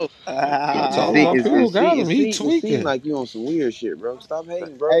 No. I It told seem my it, people it got seem him. it He seem it seem tweaking. like you on some weird shit, bro. Stop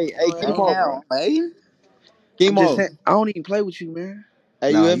hating, bro. hey, You know, ain't chemo, bro. damn, man. I'm just Chemo. saying, I don't even play with you, man.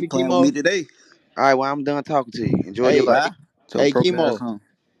 Hey, you Nah, hear you me, playing with me chemo? today. All right, well, I'm done talking to you. Enjoy your Hey, life. Bye. So hey, broke ass chemo. on.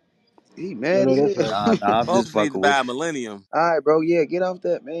 He I mad know as that's hell. right. Nah, I'm just folks need to fucking with buy a you. Millennium. All right, bro. Yeah, get off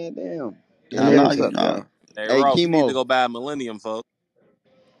that, man. Damn. Nah, Hey, nah, what's you up, know. y'all? Hey, Hey, Ross, you need to chemo. go buy a Millennium, folks.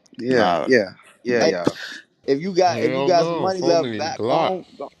 Yeah, Nah. Hey, y'all. If you Hell got some no. money Folks left, need a back Glock.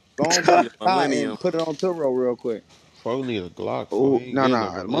 go on You buy need a a car Millennium. and put it on Turo real quick. Folks need a Glock. Folks Oh he ain't no, getting a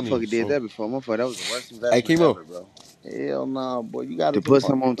no, the millennium. motherfucker did So, that before. Motherfucker, that was the worst hey, investment Chemo. ever, bro. Hell nah, boy. You gotta To put support.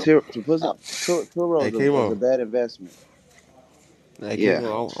 some on Turo Hey, is a Chemo. bad investment. Hey, Yeah.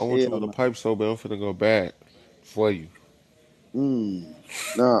 Chemo, I want you Hell with a nah. pipe so bad. I'm finna go bad for you.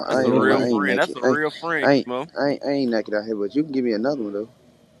 No, I That's ain't a gonna lie. real I Uh-oh. ain't friend. That's naked. a real friend, Mo. I ain't naked out here, but you can give me another one though.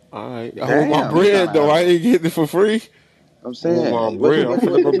 All right. I want my Damn, he trying bread, to though. have I a. ain't getting it for free. I'm I want saying, my Hey, bread. I'm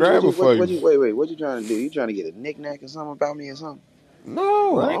finna go grab it for what you. you what you trying to do? You trying to get a knickknack or something about me or something?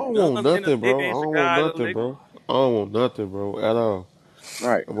 No, I what? Get don't want guns in a nothing, nigga bro. in I don't want Chicago, nothing, nigga. bro. I don't want nothing, bro, at all.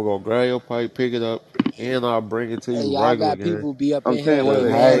 Right. I'm gonna go grab your pipe, pick it up. and I'll bring it to Hey, you y'all regular, got gang. people be up I'm in here saying, wait, Cause ain't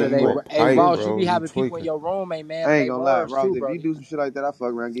wait, man hey, of Hattie they. wait. went Hey tight, Ross, you be bro. You having people in tweaking. your room ain't man I of ain't they gonna lie, words Ross. too, If you Brody. do some shit like that, I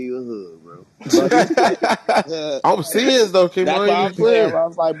fuck around, give you a hug, bro. Brody. I'm serious though, Kim. That's I ain't why even I'm saying, playing.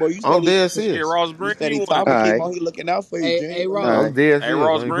 Ross. Like, boy, I'm dead Shit, serious. Ross, you bring me steady one. All talking, keep right, on he looking out for you, Hey G. What all Ross. I'm right. dead Hey, serious.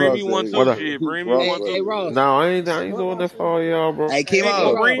 Ross, I ain't bring playing. me Ross one say, What too. up? Shit, bring me Ross one Hey too. funny, man. Ross. No, I ain't doing that for all y'all, bro. Hey, Hey chemo,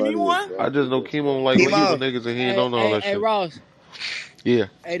 Nigga, Ross. bring me Funny as one. I fuck. just know Kimo like when you with chemo. niggas and he ain't on all that Hey shit. Ross. Yeah.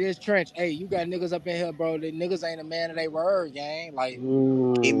 Hey, this Trench. Hey, you got niggas up in here, bro. The niggas ain't a man of they word, gang. Like,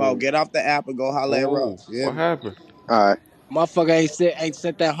 Chemo, Ooh. get off the app and go holler at Oh, Ross. You hear what me? happened? All right. motherfucker ain't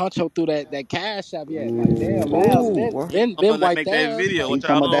sent that huncho through that cash app yet. Like, damn, man, Oh, ass Ooh. what? been Let's wiped make that ass. video. Like, He What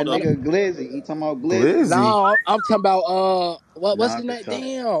talking y'all about that on though? like, nigga Glizzy. He talking about Glizzy. Glizzy. no, I'm talking about what's Nah, I the could name?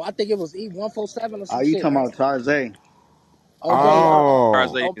 talk. Damn, I think it was E147 or Oh, some you shit. talking about Tarzay? On bro, Oh,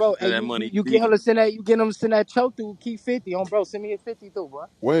 Tarzay bro. Hey, send that you money you get him immediately. to send that. You get him to send that choke through. Keep 50 on bro. Send me a 50 through, bro.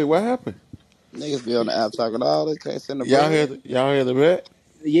 wait, what happened? Niggas be on the app talking all this, can't send the bread. Y'all hear the bet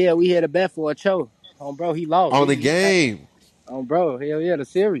Yeah, we had a bet for a choke. On bro, he lost. on the He game? on bro, hell yeah, the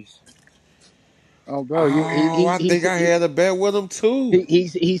series. On bro, you Oh, I think I had a bet with him too.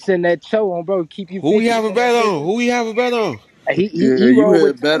 he sent that choke on bro. Keep you Who we 50. have a Send that bet on? 50. Who we have a bet on? Yeah, He you rolled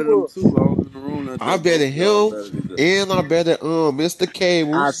with had Tin better them Wolves. too. I was in the room that day. I Both betted of y'all him, better together. and I betted Mr.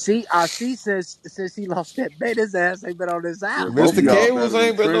 Cables. I see. Since he lost that bet, his ass ain't been on this Yeah, app. both of Mr. y'all Cables better them.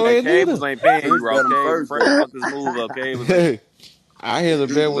 ain't bet no Trench, Hey, head Cables neither. ain't paying you, Trench Ross. bet him Cable, first Frank though. fucked his move up. Cables ain't. Hey, I had a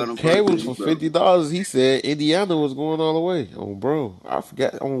Trench bet bet with him first, then Cables you for bet him. $50. He said Indiana was going all the way. Oh, bro, I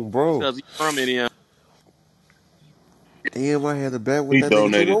forgot. Oh, It's bro, because he's from Indiana. damn, I had a bet with He that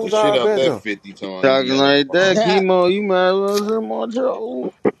nigga too. donated What the was shit our out bet that though? 50 to Talking Indiana. like that, chemo, you might as well send more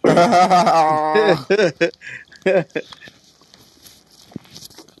trouble.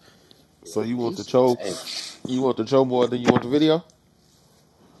 So you want the He's cho? hey, You want the cho more than you want the video?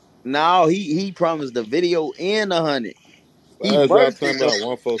 No, he promised the video and 100. He Why is y'all merged it talking though. about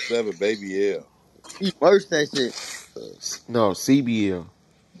 147 baby L? He merged that shit. No, CBL.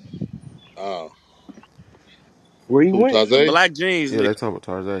 Oh, Where he who, went? Taze? Black jeans, Yeah, nigga. they talking about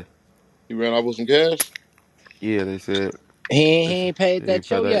Tarzay. He ran off with some cash? Yeah, they said he they said ain't paid he that ain't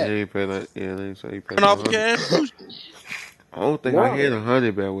pay choke that. He yet. ain't pay that. Yeah, they say he paid Run that off of 100. cash too. I don't think I No. had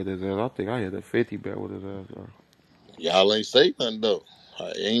 100 bet with his ass. I think I had a 50 bet with his ass. Though. Y'all ain't say nothing though.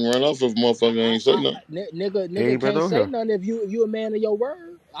 I ain't run off if motherfucker ain't say nothing. He Nigga ain't been can't on say here. nothing if you a man of your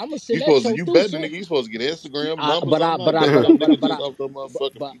word. I'ma You send that supposed to choke you through, betting son. nigga. You supposed to get Instagram I, numbers. but I'm I not but I betting but a I, but I, nigga but just I, off the but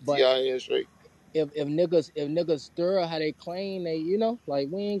motherfucking but PTI and straight. if niggas stir how they claim they like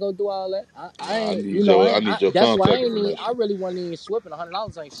we ain't gonna do all that. I Nah, ain't I I ain't need your that's why contact I information. really wasn't even slipping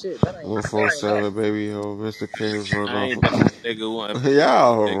 $100 ain't shit. That ain't that. 147 baby ho. Mr. K's run I off. ain't betting a nigga one.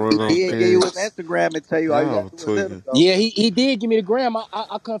 Y'all Nigga, run He I ain't off did betting. give you game. his Instagram and tell you all you gotta Y'all do is hit him tweaking. though. Yeah, he did give me the gram.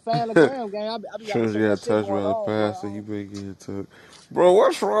 I couldn't find the gram, gang. I be having Trust so got much shit touched by going the on, bro. pastor. He been getting took. Bro,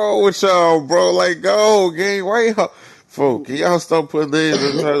 what's wrong with y'all, bro? Like, go, gang. Why y'all? Folk, can y'all stop putting names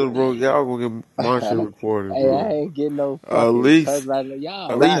in titles, bro? Y'all gonna get marching recorded, Hey, I bro. ain't getting no At fucking least, touch like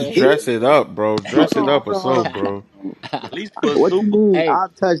at y'all least Got crazy. kicked? dress it up, bro. Hold Dress it on, up or hold on, something, bro. hold on. At least put What super. you mean? hey, I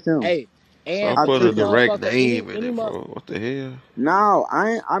touched him. hey, and Stop I putting any a touched him. direct motherfucker, name in any it, mother. bro. What the hell? No,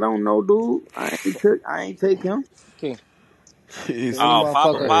 I don't know, dude. I ain't take him. Okay, He any said Oh, it's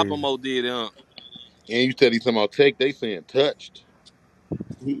motherfucker. Papa crazy. Mo did, huh? And you said he's talking about take. They saying touched.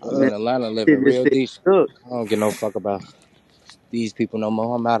 He I'm man, in Atlanta living shit just real said decent. look. I don't give no fuck about these people no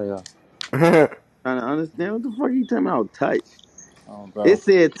more. I'm out of here. Trying to understand what the fuck you talking about touch. Bro. It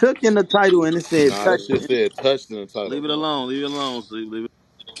said took in the title and it said Nah, that touch. shit said touched in the title, Leave it bro. alone. Leave it alone. See, leave it.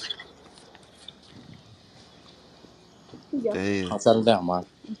 Damn, I'll set him down, man.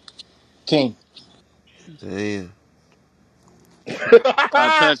 King. damn.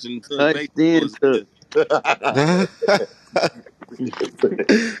 Start touching. Took Touch base then was took. nigga.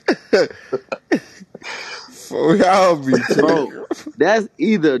 For y'all be Bro, tweaking. that's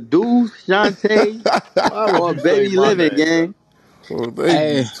either Deuce, Shantae, Why would or you say Baby my Living name, bro? gang. Oh, they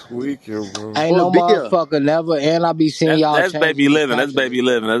Hey, be tweaking, bro. ain't Or no Bia. motherfucker never, and I be seeing y'all That's baby changing the living. That's caption and baby shit.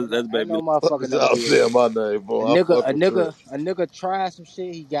 living. That's Ain't baby. no Fuck motherfucker is never y'all did saying that. my name, A bro? I nigga, fuck a with nigga, Trish. a nigga tried some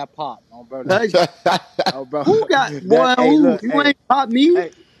shit. He got popped. Oh, bro, that. Touch. Oh, bro, Who got that. boy Hey, who? look, You hey, ain't pop me?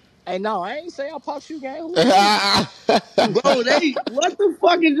 hey, hey. No, I ain't say I popped you, gang. Who is you? Bro, they what the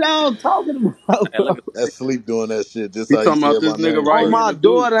fuck is y'all talking about, Hey, look bro? at That's sleep doing that shit. Just He how you talking about said this my nigga name right Oh, here, first. my the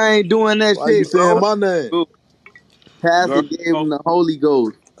Duke. daughter ain't doing that Why you shit, saying bro. my name? Duke. Pastor Girl, gave oh, him the Holy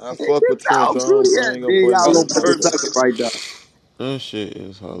Ghost. I Man, fuck get with Trench. y'all fruity I ass. ain't gonna There play y'all about that's go him. put the Kirk. sucker right there. That shit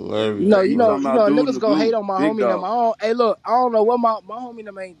is You hilarious, know, Hey, you he know, bro. talking you about know, dude in niggas the go hate goo. on my Big homie them. dog. Hey, look, I don't know what my homie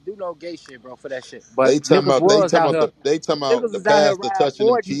them ain't do no gay shit, bro, for that shit. But They talking niggas about they was talking out about here. the Niggas was out here pastor riding touching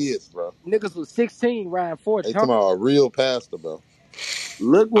them 40s. kids, bro. Niggas was 16 riding They 40s, huh? talking about a real pastor, bro.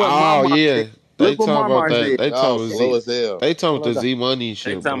 Look what Oh Mama said. yeah, they Look what talk about Mama that. said. They Y'all talk slow as hell. they talk Hold the on. Z Money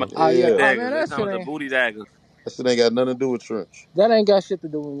They shit, talking bro. about the Oh yeah. booty Yeah, Oh daggers. man, They that talking shit about the ain't booty daggers. that shit ain't got nothing to do with Trench. that ain't got shit to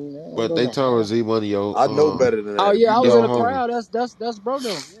do with me, man. But Bro, they no. talk about Z Money, yo. I know better than Oh that. If yeah, you I was know, in Yo, the homie. crowd. That's bro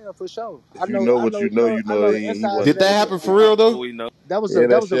them. Yeah, for sure. if you know what I know know he, the he insides of Did wasn't that that doing shit. happen that. for real Oh, though? we know. Yeah,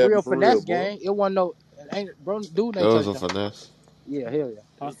 That that was a shit real happened for real, finesse boy. gang. It wasn't no ain't bro dude It ain't was touched a them. finesse. Yeah, hell yeah.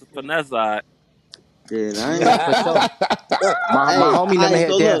 It Huh? was the finesse side. Shit, I ain't. Yeah, for sure. My Hey, homie them alright, had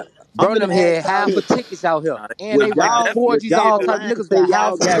so that. look, I'm Bro finna them ask had y'all half this. of tickets out here. Nah, they And they Would definitely, riding y'all definitely would 40s did y'all all them. type line niggas say got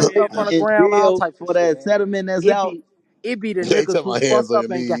y'all half of got tickets up raped on the in ground, all jail type of for shit, that man. settlement that's It out? be it be the They niggas took who my hands fucked on up your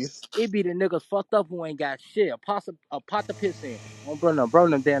ain't got knees. it be the niggas fucked up who ain't got shit. A pot to piss in. On bro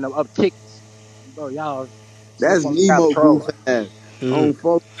them damn up tickets. Bro, y'all That's motherfuckers gotta Nemo troll. goof ass. On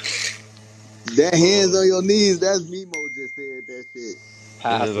folks, that hands on Oh, your knees. That's Nemo just said that shit.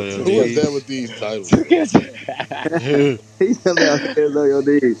 hands Pastor on your took Who is it. that knees. with these titles, Took bro? it. He talking about hands on your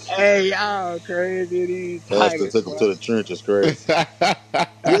knees. Hey, y'all crazy these Pastor titles, took him boy. to the trenches, crazy.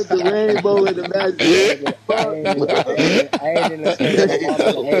 With the rainbow in the magic. Nigga, Fuck. I ain't in the trench no Hey, more,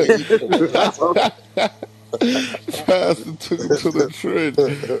 nigga. yo, Hey, Pastor took him to the trench.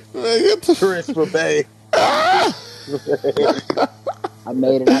 Man, get the trench for bay. I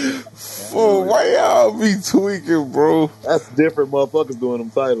made it out the trench, boy. fool. Why y'all be tweaking, bro? That's different motherfuckers doing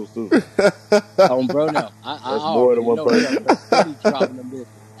them titles too. On bro now. I That's more than already one know he person. up there steady dropping them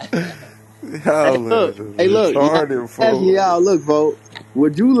bitches. Hey, Y'all are look. just Hey, look. Yeah, retarded, I'm asking fool. y'all, look, folks.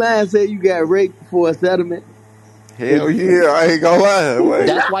 Would you lie and say you got raped for a settlement? If Hell yeah, I ain't gonna lie.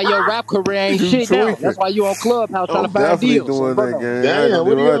 Wait, That's why your rap career ain't you shit now. That's tweaking. why you on Clubhouse trying to I'm find definitely deals. On doing bro that, now. gang. I ain't Damn, gonna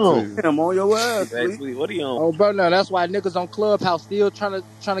what do are you that to on? you. I'm on your ass, Hey, sleep. Sweet, what are you on? Oh, bro, no, that's why niggas on Clubhouse still trying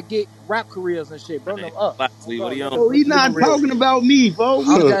to get rap careers and shit. Bro, Hey, no up. Oh, Sweet, what bro, are you on? niggas oh, he living not real. talking about me, folks.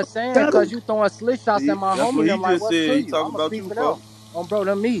 We I'm talking just saying, about cause him. you throwing slick shots at See, my that's what homie. he Them like, just what's said. to He you? talking I'ma about speak you, for them. folks. On bro,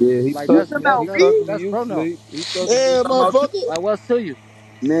 them me. Yeah, he Like He talk talking about he me? talking to that's you, bro, no. sleep. He talking to Yeah, you. Talking about you. motherfucker. Like, what's to you?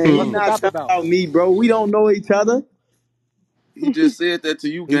 Man, he What's the not rap talking about? about me, bro. We don't know each other. He just said that to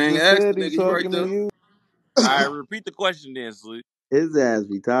you, He gang. just Ask the said he nigga. He right talking to there. you. All right, repeat the question then, Sweet. His ass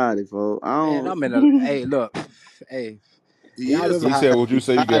retarded, folks. I Man, don't. I'm in a hey, look. Hey, He y'all is remember He how said, would you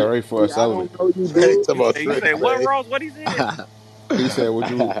say you got Retarded. raped for a I settlement? don't know you, Hey, dude. talking about You trench, say what, babe. Ross? What he said? He said,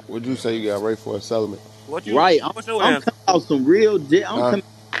 would you say you got raped for a settlement? Right. What's your I'm answer? talking about some real jail. I'm Huh? talking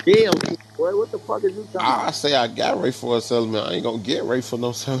about jail shit, boy. What the fuck is you talking I about? say I got raped for a settlement. I ain't gonna get raped for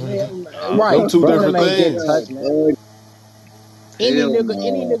no settlement. man, Oh, Them right. two Bro, them different ain't getting things. touched, man. Oh, hell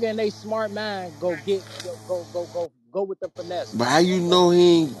Any no. nigga in they smart mind go with the finesse, But man. how Oh, you bro, know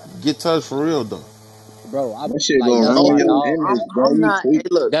he ain't get touched for real though? bro, I That shit like gonna that's run my your No, dog. image, bro. I'm You not. Hey, tweak.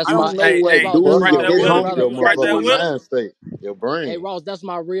 look, That's I my don't know hey what Ross. You That's dude fuck my your your his real your homie brother, your nigga boy. got motherfucking going on. mind state, your Hey brain. Ross, that's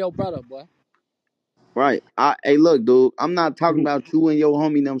my real brother, boy. Right. Hey, look, dude. I'm not talking about you and your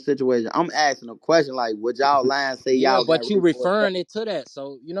homie them situation. I'm asking a question like, would y'all lie and say Yeah, y'all got but you raped for a referring settlement? it to that,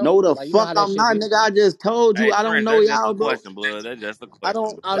 so No, the like you know fuck how that I'm shit not, be. nigga. I just told you hey, I don't Trench, know that's just y'all, a bro. question, blood. That's just a I question,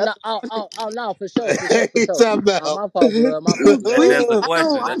 don't. blood. I'm That's not. No, for sure, for sure, for He sure. talking My about fault, blood. My fault, But blood. That's Sweet, just a I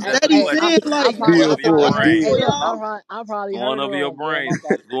question. don't. That's I'm just a steady question. saying like I Bill Going over don't your for a brain. know speeding. y'all. I probably Going heard over your wrong, blood. My brain.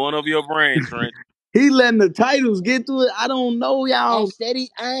 fault. It's going over your brain, Trench. He letting the titles get to it. I don't know I'm y'all. steady.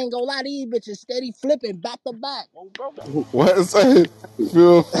 I ain't gonna lie, these bitches steady flipping back to back. Oh, bro. What is that?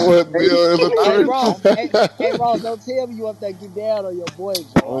 Feel for it, Hey, Bill in the Hey, trench. Ross. Hey, Ross. Don't tell me you up there get down on your boy,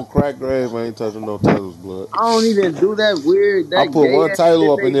 On Joe. crack grave, I ain't touching no titles, blood. I don't even do that weird, I that put gay one ass title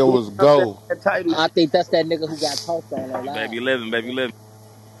shit up they and it doing was up there. go. That title I shit. think that's that nigga who got talked on live. Baby living, baby living.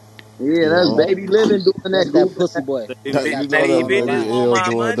 Yeah, Yeah, that's on, baby living doing that That's that goofy. pussy boy Say that that, got you know talked that's on baby bitches live. want L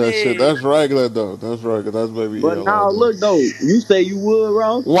my doing that shit. money. That's regular though. That's regular. That's baby But L all now day. look though, you say you would,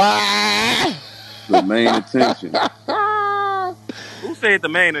 Ross. Why? The main attention. Who said the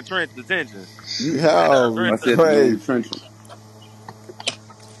main and Trench detention? You Y'all I Trench, said the main crazy. attention.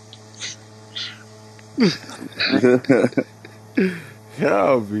 I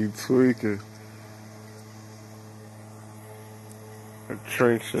Y'all be tweaking.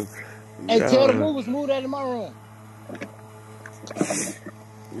 Trenching. Hey, tell the Y'all, movers move that in my room.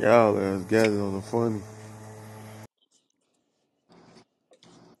 y'all ass gathered on the funny.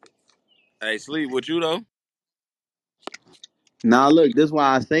 hey, sleep with you though. now look, this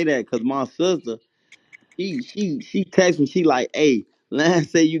why I say that, cause my sister, she text me, she like, hey,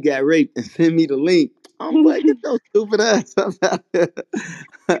 Lance say you got raped and send me the link. I'm like, get your stupid ass up out here.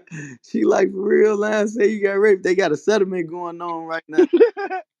 She like, for real, line say you got raped. They got a settlement going on right now.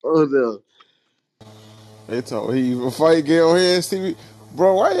 Oh no. They told he even fight get on here and see me.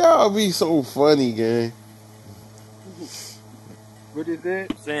 Bro, why y'all be so funny, gang? What is that?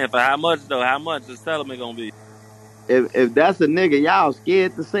 I'm saying for how much though? How much the settlement gonna be? If that's a nigga, y'all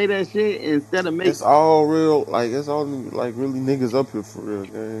scared to say that shit instead of make It's all real, like it's all like really niggas up here for real,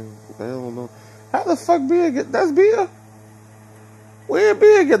 gang. They don't know. How the fuck Bia get that's Bia? Where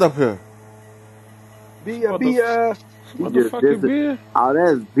Bia get up here? Be a Mother be a. he just motherfucking this. Bia? Oh,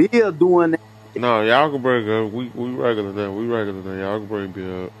 that's Bill doing that. No, y'all can bring her. We regular now. We regular now. Y'all can bring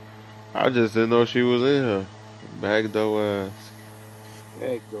Bia up. I just didn't know she was in here. Back door ass.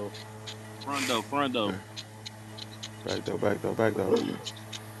 Heck though. Front door, front door. Back door, back door, back door.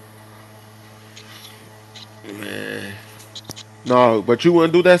 Man. No, but you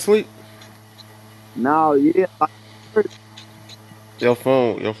wouldn't do that sleep? No, yeah, like first, Your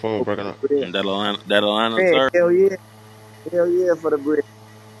phone for breaking the up. bread. That Atlanta Bread, sir. hell yeah for the bread.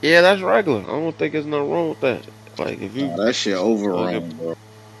 Yeah, that's regular. I don't think there's nothing wrong with that. Like if you Nah, that shit don't get, overrun, bro.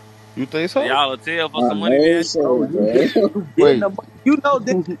 you think So so? y'all will tell for I some money know then? Bro, so, you get bro. you getting Wait, the money. You know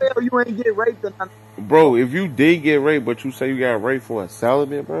damn well you ain't get raped or nothing. bro, if you did get raped, but you say you got raped for a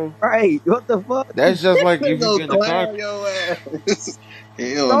salad, bro, Right? What the fuck? that's just like They if you gonna get in a car. clown your ass.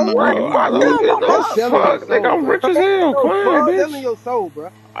 Hell So no, what? Bro, you I Damn, don't good. get I'm no That's not selling your fuck. Nigga, soul, I'm bro. rich as hell. no Clown, fuck, Selling bitch. your soul, bro.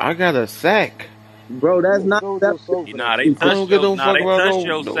 I got a sack. bro. That's You done not sold that. your soul You for nah, that they shit, I bro. touched don't get your no nah, fuck they about touched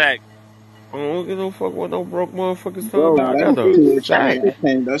your no. sack. I don't get no fuck what no broke motherfuckers talking Bro, about. Nah, I got that's a too sack. extreme. I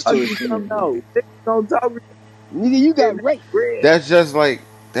can't. That's tell too you something extreme, bro. though. Niggas gonna talk Nigga, you in got that raped. bread.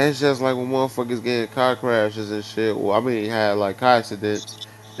 That's just like when motherfuckers get in car crashes and shit. Well, I mean, had like car accidents,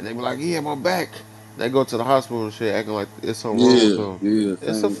 and they be like, "Yeah, my back." They go to the hospital and shit, acting like it's something wrong with Yeah, them. yeah,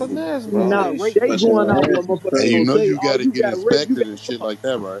 It's a same shit. finesse, You bro. got Ain't No, raped they for shit. Touching going selling off your that what ass is shit. motherfuckers And you crazy. gonna know say. you Oh, got to you get got raped. You inspected got and shit like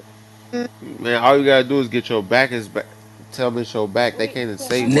that, right? Man, all you gotta do is get your back is back. Tell me it's your back. They can't even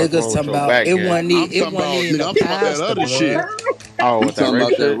say what's Niggas wrong with talking your about back, gang. I'm it talking wasn't about, even nigga. the I'm talking about that past the other shit. blood. Oh, You with that talking rape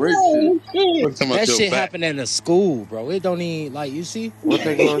about that shit? rape shit? I'm talking about That your shit back. happened in a school, bro. It don't even like you see. What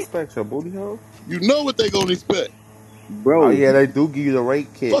they gonna expect? Your booty hole? You know what they gonna expect. Oh bro. yeah, they do give you the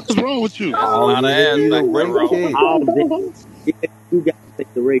rape kit. Fuck is wrong with you? That's a Oh lot of yeah, they ass give you the back there, rape Ross. kit. Oh damn, yeah, you gotta take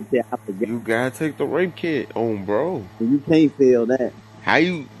the rape test. I forgot. You gotta take the rape kit on, bro. You can't fail that. How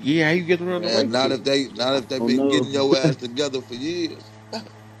you? Yeah, how you get around the Man, rape kit? not if they Oh been no. getting your ass together for years.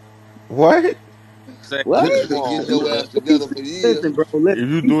 What? Say, What? Niggas come been getting on, your blood. ass together for Listen, years. bro. Listen. If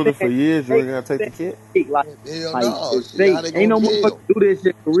you You doing it for saying years, you fake? ain't gotta take Saying the kit. fake? Hell Like no. it's Shit, how fake. they Ain't gonna no motherfucker tell? do this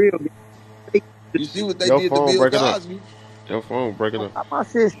shit for real. It's fake. You see what they Your did to phone Bill breaking up. Cosby? Your phone breaking up. Why my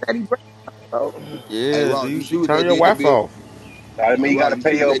shit steady breaking, bro? Hey Yeah, Ross, you you see what turn they your did to Wi-Fi Bill? off. I Hey mean, you Ross, gotta you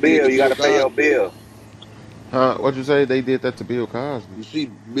see pay what your they did bill. to You Bill gotta pay your Cosby? bill. Huh? What you say? They did that to Bill Cosby. You see,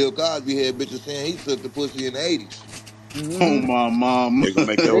 Bill Cosby had bitches saying he took the pussy in the '80s. Oh Mm-hmm. my mom. They gonna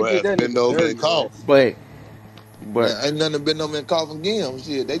make They your did ass that bend nigga over and dirty, man. cough. But Man, ain't nothing been no man coughing again.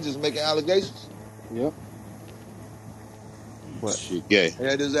 Shit, they just making allegations. Yep. but Shit, gay, They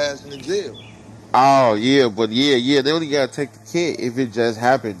had his ass in the jail. oh yeah, but yeah. They only gotta take the kit if it just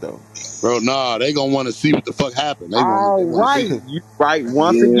happened though. bro. Nah, they gonna want to see what the fuck happened. They All want to right, see. you right.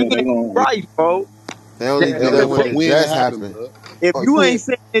 Once Yeah, again, they you gonna. right, bro. They only They do don't that give a when fuck Listen, it when it just happened, happened. blood. if Fuck you ain't kid.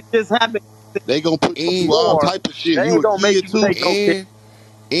 saying it just happened They gonna put you through And all before, type of shit. they You ain't a gonna make kid you too. take no chance. and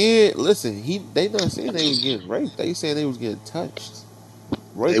and listen, they not saying they was getting raped. They saying they was getting touched.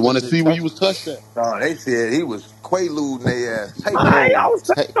 They Raping want to and see where you touching. was touched at. No, they said he was quaaluding their ass, Man, taking them. No, I was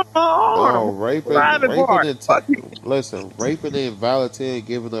taking my arm. no, Who driving raping part? and Fuck you. listen, raping and volunteering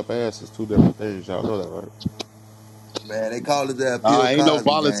giving up ass is two different things. Y'all know that, right? Man, they called his ass Nah, Bill ain't no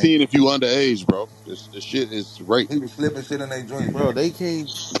Cosby, gang. volunteering if you underage, bro. This shit is rape, He was slipping shit in their drink, Bro, gang. they can't.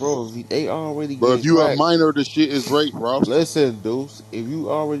 Bro, if they already bro. If getting you a cracked. minor, the shit is rape, Ross. Listen, Deuce, if you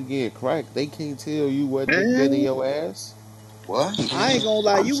already getting cracked, they can't tell you what nigga been in Man, your ass. What? I ain't gonna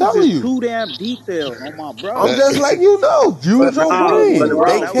lie, I'm you was telling just you. too damn detailed on my I'm brother. just like you know. But Use your nah, but brain. Ross,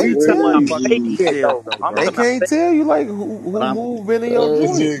 They that's we can't talking tell about you. fake crazy. shit Details though. though, I'm bro. They talking about can't fake, tell you like but who I'm move been in your That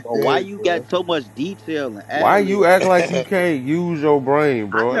joint. shit But why gay, you got bro. so much detail and Why ad you lib? act like you can't use your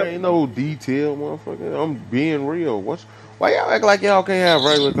brain, I bro? It never ain't no detail, motherfucker. I'm being real. Why y'all act like y'all can't have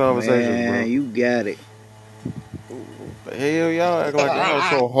regular conversations, Man, bro? you got it. The hell y'all act like y'all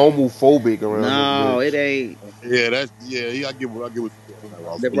so homophobic around this No, it bitch. ain't. Yeah, that's yeah. I get what you're saying, on that,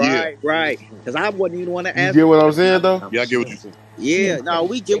 Ross. But yeah, Right. Because I wasn't even want to You ask get a what I'm question. saying though? yeah, I get what you're saying. Yeah, no,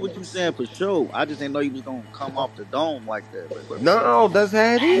 we get what you saying for sure. I just didn't know you was gonna come off the dome like that. No, that's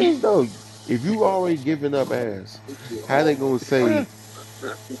how it is though. If you already giving up ass, how they gonna say?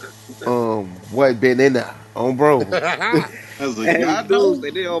 What been in there? On bro. That's a Hey, y'all dudes, know.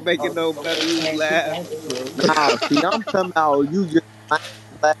 they don't make it no better. We was laughing, bro. Nah, see, I'm talking about you just lying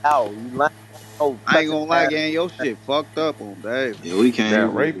flat out. You lying, oh, I ain't touching gonna lie, ass. gang. Your shit fucked up on Dave. Yeah, we can't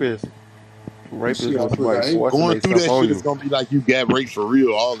Now even. You see rapists how when quick somebody I ain't forcing going they through stuff that on shit. It's you. gonna be like you got raped for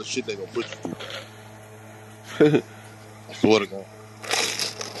real. All the shit they gonna put you through. I swear to God,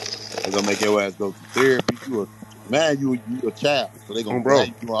 they gonna make your ass go through therapy. You a child, so they gonna have Bro,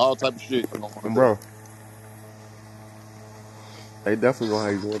 you doing all type of shit you don't want to do. bro, they definitely gonna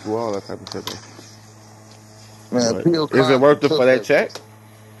have you going through all that type of shit though. Man, But Bill is it Cosby worth it for took that that check? shit.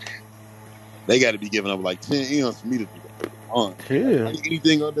 They got to be giving up like 10 M's for me to do that. Like Yeah,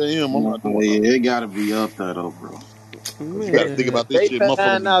 anything under M, I'm Nah, not doing nothing. yeah, it gotta be up there though, bro. Cause you got to think man. about this They shit, motherfucker.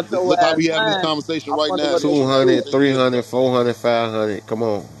 find out your Look how ass we having this lying. conversation I right wonder now. what This they shit happened do. 200, 10 years 300, ago. 400, 500. Come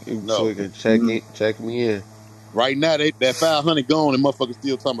on. So No, we can Mm. check me in. right now that 500 gone and motherfuckers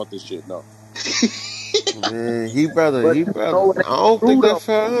still talking about this shit. No, Man, But you know it ain't I don't think true that though.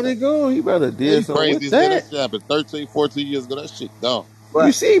 500 go. He better yeah, did you something crazy with as hell. That that. shit happened 13, 14 years ago. That shit gone.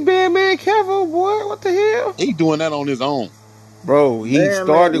 You But see Man Cavill, boy? What the hell? He doing that on his own. Bro, he Man,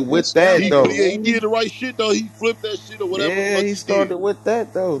 started he a with that But though. scammer, yeah, he man. did the right shit though. He flipped that shit or whatever the Yeah, fuck he he did. started with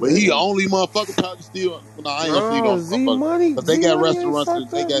that though, But he the nigga. only motherfucker probably still. Well, no, I ain't gonna say he the No, only motherfucker because they Z got Money ain't restaurants and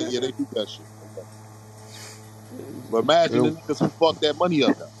fucked they up, got yeah they nigga. do got shit. They got shit. But imagine the And niggas who fucked that money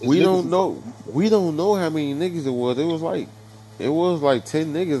up though. It's we niggas don't who fucked know. We don't know how many niggas it was. It was like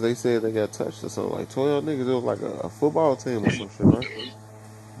 10 niggas. They said they got touched or something. Like 12 niggas. It was like a football team or some shit, right?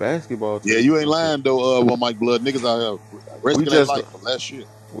 Basketball Yeah, team you or ain't some shit. lying though. Well, Mike Blood, niggas out here We risking their just life for less shit.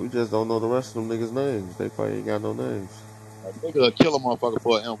 we just don't know the rest of them niggas' names. They probably ain't got no names. A nigga will kill a motherfucker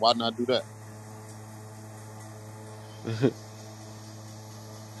for an M. Why not do that,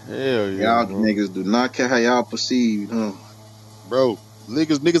 Hell yeah, Y'all bro. niggas do not care how y'all perceived, huh? bro?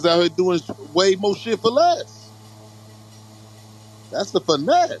 Niggas out here doing way more shit for less. That's the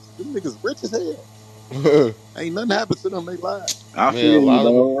finesse. Them niggas rich as hell. Ain't nothing happened to them. They lied. I feel Man, a you, lot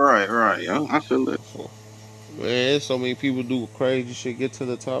of them. though. Right, right. I feel it. Man, so many people do crazy shit, get to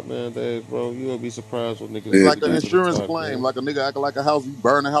the top nowadays, bro. You'll be surprised what niggas It's do Yeah. to like an get to the insurance top, claim, man. like a nigga acting like a house. You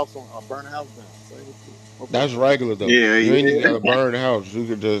burn a house down. Same shit. Motherfucker That's pay you. regular though. Yeah, You ain't even yeah. gotta burn the house. You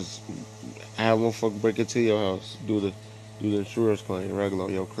could just have one fucker break into your house, do the insurance claim regular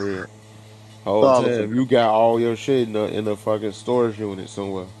on your crib. It's Whole all the finesse. time you got all your shit in the fucking storage unit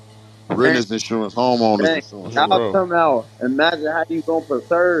somewhere, dang, Renters insurance, homeowners dang. insurance, Y'all all bro. come out. Imagine how you gonna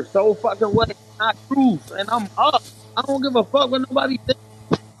preserve so fucking what not truth. And I'm up. I don't give a fuck what nobody that.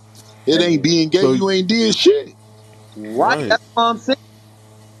 It thinks. ain't being gay. So You ain't did shit. Right? right, That's what I'm saying.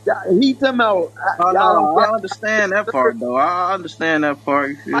 He talking about Oh, y'all don't no, care. I understand that part, though. I understand that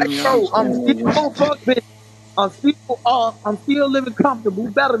part. You feel Like, me? I bro, understand I'm still that. gonna fuck bitch. I'm still living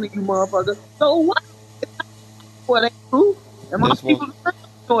comfortable, better than you, motherfucker. So what ain't true? And my it's more, people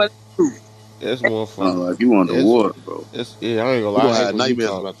know it ain't true. it's And more for, Sound like you it's, underwater, bro. yeah. I ain't gonna You lie. I gonna hate have when you nightmares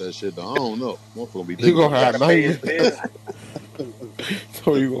talk. about that shit though. I don't know. Motherfucker gonna be You thinking gonna about that have shit. nightmares.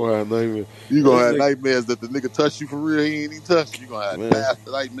 So you gonna have nightmares. You gonna This have nigga, nightmares that the nigga touched you for real. He ain't even touched you. You gonna have man. past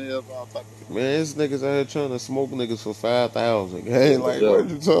nightmares, all type of shit. Man, this niggas out here trying to smoke niggas for 5,000. Hey, Yeah, for like, sure. what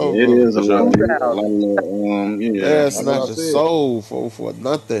you Yeah, it talking is about? a For lot sure. of, 2,000. yeah. Man, That's what I snatch a said. soul for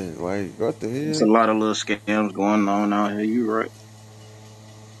nothing. Like, what the It's a hell? lot of little scams going on out here. You right.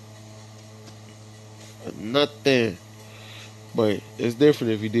 For nothing. But it's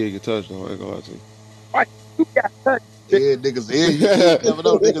different if you did get touched, though. I ain't gonna lie to you. Right? You got touched, bitch. Yeah, niggas. Yeah, you never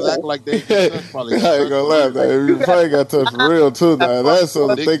know. Niggas act like they ain't get touched. Probably got I ain't touched gonna for lie, real. Like, man. you You got probably got touched for real, too, that now. fuck That's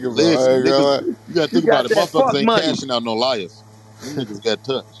something boy. to think about. I Listen, ain't gonna niggas. lie. You gotta You think about got it. that Motherfuckers fuck ain't money. cashing out no liars. Them niggas got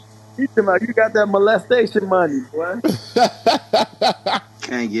touched. You talking about you got that molestation money, boy.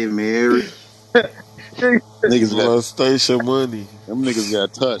 Can't get married. Niggas got Molestation money. them niggas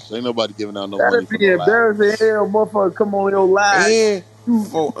got touched. Ain't nobody giving out no money That'd for be no lies. embarrassing hell, motherfucker. Come on your live. And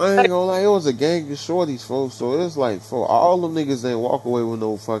You, for I ain't gonna lie, it was a gang of shorties, folks. So it's like for all them niggas ain't walk away with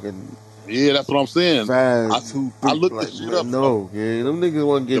no fucking Yeah, that's what I'm saying. I five, two, I three. looked this Like shit up. man, no, yeah, them niggas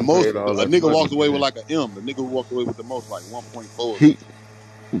wasn't The getting most paid all a that nigga money, walked away with man. like an M. The nigga who walked away with the most like 1.4 or He some shit.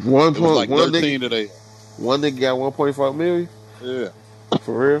 one It was point like one nigga 13 today. one nigga got 1.5 million Yeah.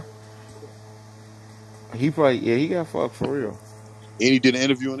 for real. He probably he got fucked for real. And he did an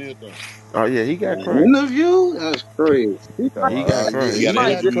interview and everything. Oh yeah, he got An cracked. interview? That's crazy. he might, He got Yeah, cracked. he he got an He might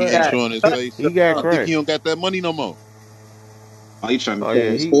got interview. just He ain't cracked. got showing his touched. face. He got I think cracked. he don't got that money no more. Oh, you trying to Oh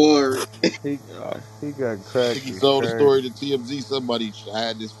tell yeah, the story? he got I think cracked. he It's sold the crazy. story to TMZ. Somebody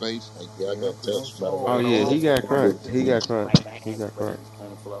had his face. Like, yeah, I Yeah, got cause I'm touched by the sold. right Oh yeah, motherfucker. he got cracked. He got cracked. He got cracked.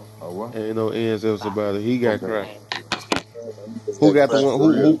 Oh what? Ain't no ends else about it. He got cracked. Who had got the crashed one? the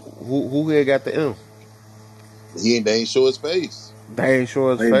rib. Who here got the M? They ain't show his face. They ain't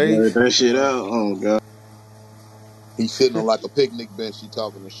show his They blurred face. that shit out. Oh god. He's sitting on like a picnic bench. He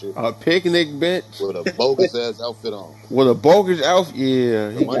talking and shit A picnic bench with a bogus ass outfit on. with a bogus outfit.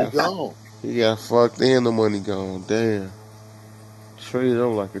 Yeah, The money gone. he got fucked and the money gone. Damn, treated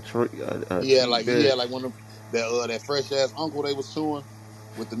him like a cheap He bitch. had like one of them, that fresh ass uncle they was showing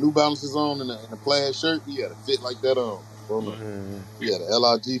with the New Balances on and the plaid shirt. He had a fit like that on. Bro, no. Man, He had a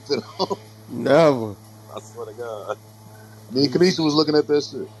LRG fit on. never. I swear to God. Me and Kanisha was looking at that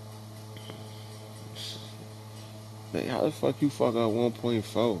shit. Man, how the fuck you fuck up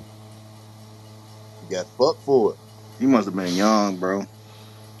 1.4? He got fucked for it. He must have been young, bro.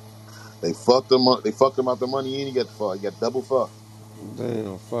 They fucked him up. They fucked him out the money and he got the fuck. He got double fucked.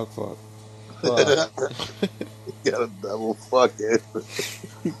 Damn, fuck. Fuck. He got a double fucking.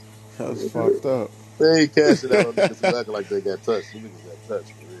 That's fucked up. They ain't cashing out on niggas who acting like they got touched. Them niggas got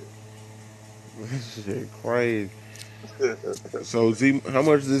touched for real. This shit crazy. I So Z, how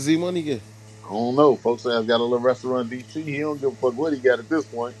much does Z Money get? don't know. Folks say I've got a little restaurant DT. He don't give a fuck what he got at this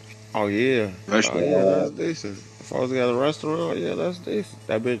point. Oh yeah, That's oh yeah, the that's decent. If I was got a restaurant, yeah, that's decent.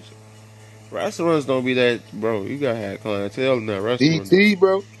 That bitch, restaurants don't be that, bro. You gotta have clientele in that restaurant though. DT,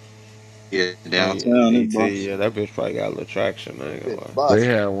 bro. yeah, Oh yeah, downtown this DT, boss. yeah, that bitch probably got a little traction. I ain't That gonna bitch lie. They busting.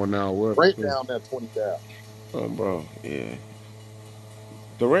 had one out west Rent too. down that 20,000 Bro, yeah.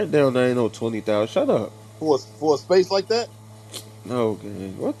 The rent down there ain't no 20,000. Shut up. for a space like that. No,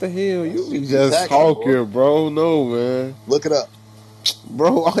 gang. What the hell? That You be shit be just taxing, boy. talking, bro. No, man. Look it up.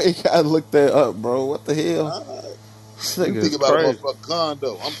 Bro, I ain't gotta look that up, bro. What the hell? Alright. This You nigga think is about a crazy. motherfucking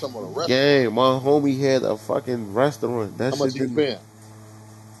condo. I'm talking about a restaurant. Gang, my homie had a fucking restaurant. That How much shit he was didn't. paying?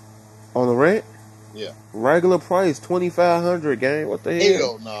 On the rent? Yeah. Regular price, 2,500, gang. What the hell?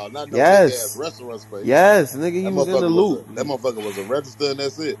 Hell no, not no big ass Yes. restaurant space. Yes, nigga, he was in the loop. That motherfucker was a register and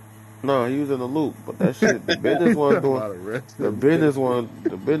that's it. No, he was in the loop. But that shit, the business one Talking doing, about a the restaurant. business one,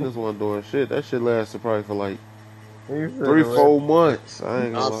 the business one doing shit. That shit lasted probably for like He said three, the rest. 4 months. I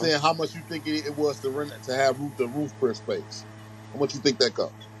ain't gonna I'm lie. saying how much you think it was to rent to have the roof print space. How much you think that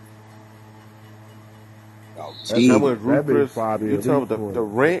cost? Y'all That How bitch, much team. roof that bitch Chris? probably You at least talking about the for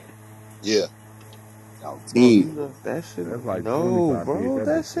rent? Yeah. Y'all Bro, you team. know that shit. that's like No, 25 feet. bro, That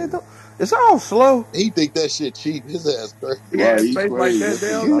that bitch shit for. don't. It's all slow. He think that shit cheap. His ass crazy. You Yeah, got you space like crazy. that That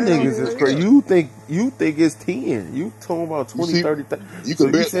shit You downtown niggas expensive. is here? crazy. Yeah. You think it's 10. You talking about You 20, see, 30,000. you So could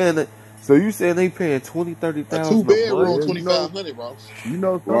you bet saying that? So you saying they paying 20, thirty a two thousand a bedroom month? Yeah, 2,500, Ross.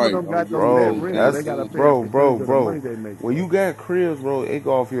 some of Right. them I was got just them net Bro, saying. rent where they that's gotta pay a percentage of the bro. money they make. When So you got cribs, bro, it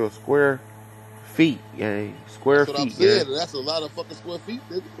go off your square feet, gang. Square That's what I'm feet, gang. saying. That's a lot of fucking square feet,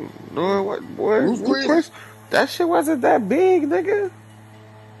 nigga. No, what, boy? Roof Chris. Chris, that shit wasn't that big, nigga.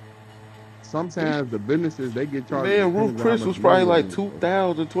 sometimes the businesses they get charged Man, Roof depends on how Chris much was money probably they like make. So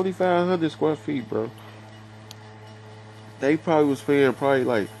 2,000, 2,500 square feet, bro. They probably was paying probably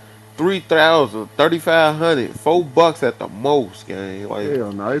like 3,000, 3,500, $4 at the most, gang. Like,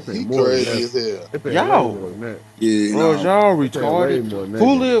 hell no, they pay He more than crazy that. as hell. They pay way y'all, more than that. Yeah, bro, is nah. y'all They pay way retarded? more than that,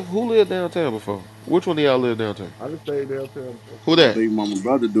 Who gang. lived downtown before? Which one of y'all lived downtown? I just stayed downtown. Who My that? baby mama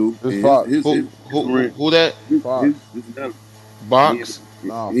brother do, It's and Fox. his rent, Who that? Fox. his net, he Box,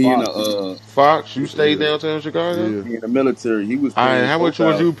 Nah, he in Fox. the Fox. You stayed Yeah. downtown Chicago? Yeah. he in the military. He was All right, paying how four much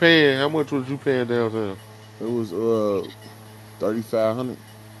was you thousand. paying? How much was you paying downtown? It was 3,500.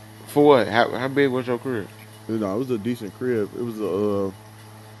 For what? How big was your crib? You know, it was a decent crib. It was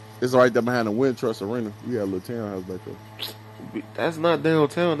it's right there behind the Wind Trust Arena. We had a little townhouse back there. That's not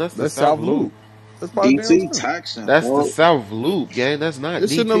downtown. That's the That's South South Loop. Loop. That's part of DT downtown. taxing, That's the folks. South Loop, gang. That's not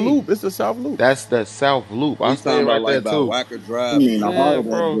It's in the DT. loop. It's the South Loop. That's the South Loop. I He stay talking about right like there by too. Wacker I Drive and mean, the shit. heart Man, of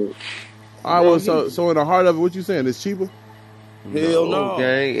that bro, bitch. I bro, was you so in the heart of it, what you saying? It's cheaper? Hell no, no.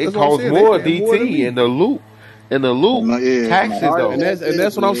 gang. It That's what I'm costs saying. They more paying more than DT me. in the loop. In the And loop, in the taxes heart of And though, that's that and bitch,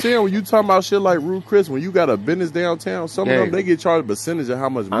 that's what I'm yeah. saying. When you talking about shit like Rude Chris, when you got a business downtown, some of them they gang. get charged a percentage of how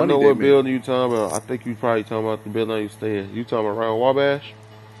much I money know they what make. building you talking about. I think you probably talking about the building you stay in. You talking about around Wabash?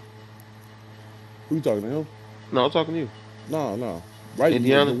 Who you talking to him? No, I'm talking to you. No, no. Right, the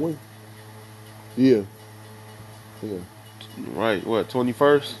Indiana, wing. Yeah, yeah. right? What?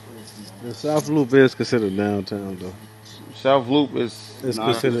 21st. The South Loop is considered downtown, though. South Loop is It's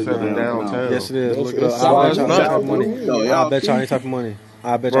Nah, considered considered considered downtown, yes, downtown. it is. That's Look it it's up. I No, South bet it's y'all Loop. any not. type South of What you money. Loop though. mean? I Y'all bet y'all any tweaking. type of money.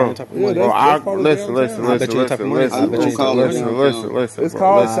 I bet y'all any Bro, type of Yeah, money. bro, that's part of listen, downtown. I How, bet you any type of money. how I you bet you gonna any type of call it money. downtown? It's bro.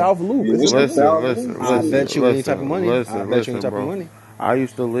 called Listen, South Loop. Yeah, It's what in the the hood. South Loop I shit? bet you any type of money. I bet you any type of bro. money. I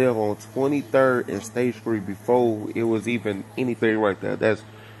used to live on 23rd and State Street before it was even anything right there. That's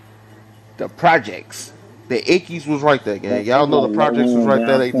the projects. The Ickies was right there, gang. They Y'all know got the low projects was room right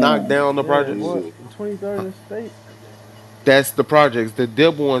there. They knocked downtown. down the Yeah, projects. what? Yeah. 23rd and State.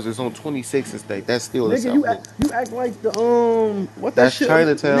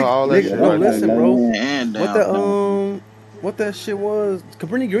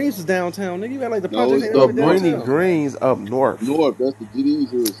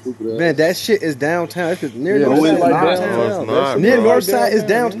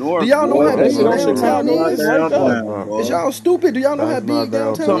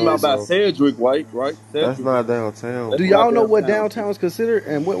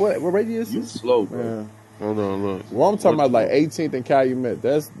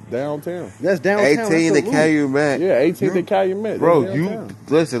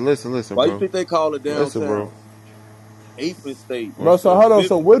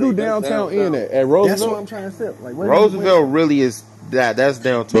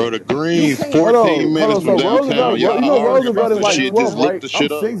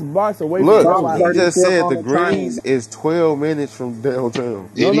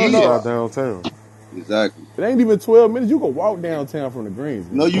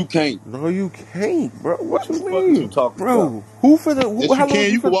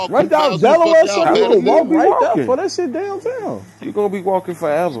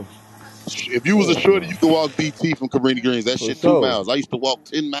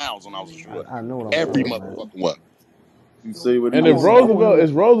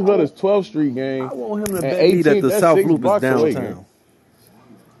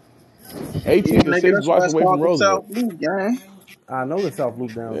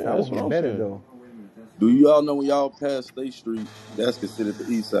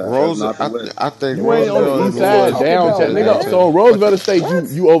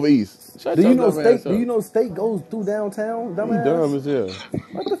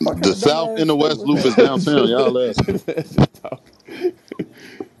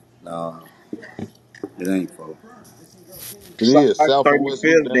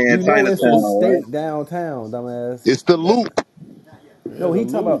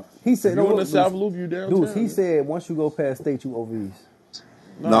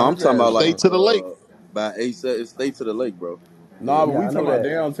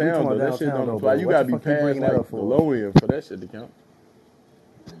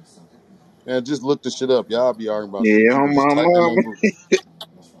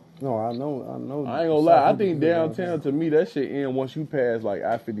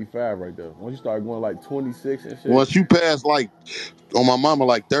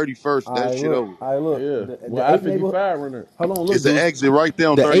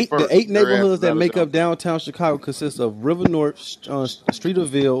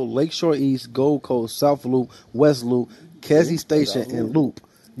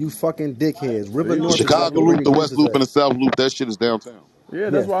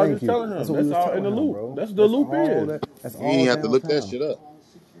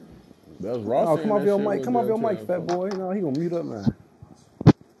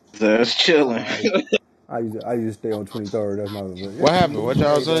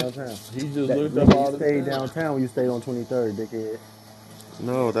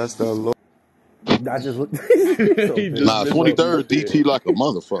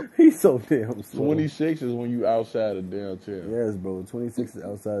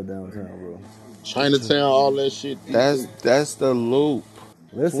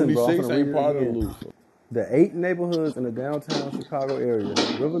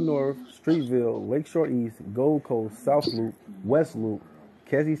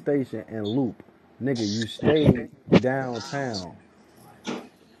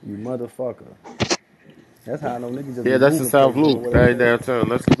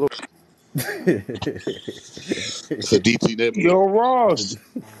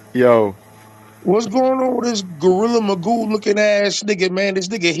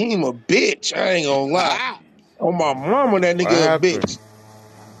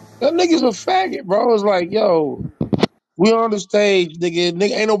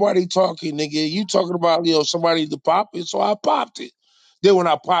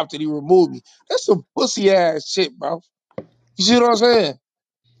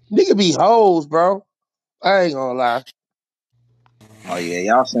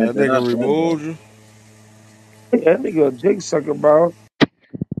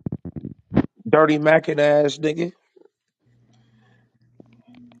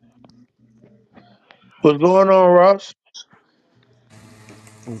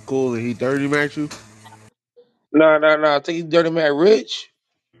 nah. I think he Dirty Mac Rich.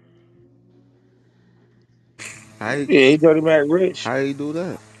 How he, Yeah, he Dirty Mac Rich. how he do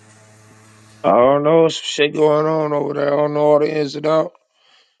that? I don't know. Some shit going on over there. I don't know all the ins and outs.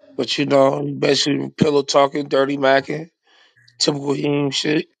 But you know, he basically pillow talking, dirty macking. Typical Eam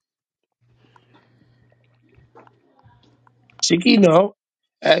shit. Chicky, no.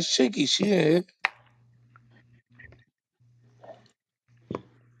 Ask Chicky. She in here.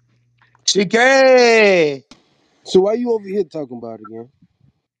 Chicky! So why you over here talking about it again?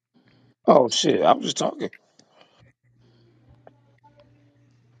 Oh, shit. I was just talking.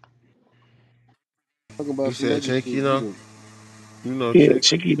 Talking You about some said other Chinky, shit. You know. you know Yeah, Chink,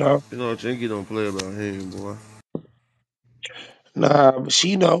 Chicky, no. you know Chinky don't play about him, boy. Nah, but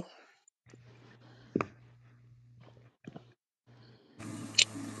she know.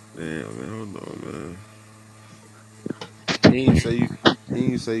 Damn, man, hold on, man. He ain't say you.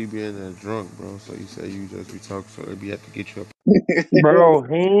 He ain't say you being that drunk, bro. So he say you just be talking. So they be have to get you up. Bro,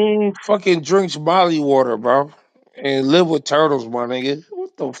 he fucking drinks Molly water, bro. And live with turtles, my nigga.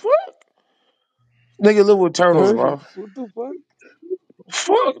 What the fuck? Nigga live with turtles, bro. What the fuck?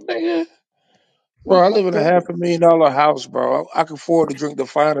 Fuck, nigga. Bro, I live in a $500,000 house, bro. I can afford to drink the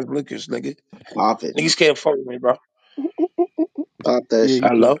finest liquors, nigga. Pop it, man. Niggas can't fuck with me, bro. Pop that Yeah, shit. he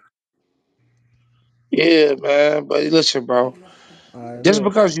do. Hello? Yeah, man. But listen, bro. All right, Just look.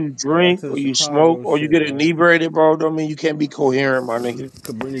 because you Back drink to the or you smoke Chicago or you shit, get right? inebriated, bro, don't mean you can't be coherent, my nigga.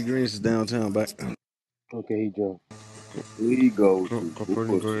 Cabrini Greens is downtown back. Okay, he drunk. He goes to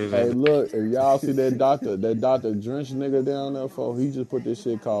Courtney Green bullshit. at Hey, it. look, if y'all see that Dr. Drench nigga down there, for he just put this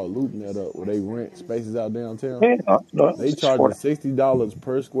shit called LoopNet up where they rent spaces out downtown. Yeah, no, They it's for charging it. $60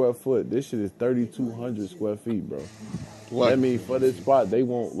 per square foot. This shit is 3,200 square feet, bro. What? That means for this spot they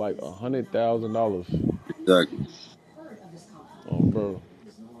want like $100,000. Exactly. Bro.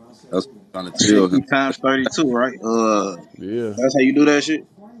 That's what I'm trying to tell him. 60 times 32, right? Yeah. That's how you do that shit?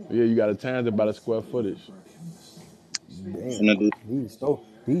 Yeah, you gotta times it by the square footage. Damn. Finna do.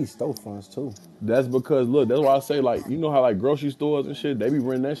 These store funds too. That's because look, that's why I say like you know how like grocery stores and shit, they be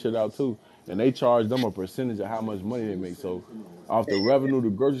renting that shit out too. And they charge them a percentage of how much money they make. So off the revenue the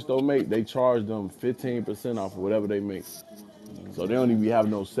grocery store make, they charge them 15% off of whatever they make. So they don't even have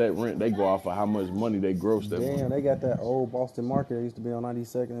no set rent. They go off of how much money they gross that month. Damn, they got that old Boston Market that used to be on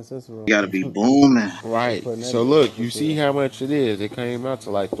 92nd and Cicero. You gotta be booming. They Right. putting that So bitch up look, for you see sale. how much it is. It came out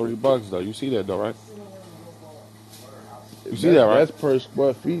to like $3 though. You see that though, right? You see that, right? That's per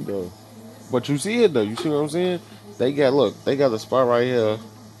square feet though. But you see it though. You see what I'm saying? They got a spot right here.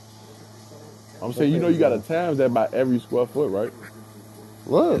 I'm What saying you know page you you gotta on? times that by every square foot, right?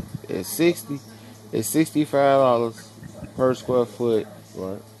 Look, it's $65 per square foot.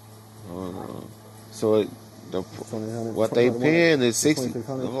 Right. So the It's 2,800. what they paying is The 60.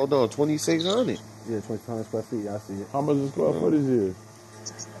 2,600. Hold on, 2,600. Yeah, 2,600 square feet. I see it. How much a square footage is?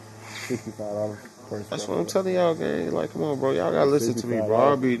 $65 per That's square what I'm foot. telling y'all, gang. Like, come on, bro. Y'all gotta It's listen to me, bro.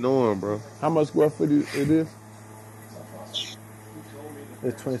 $65. I'll be knowing, bro. How much square foot it is?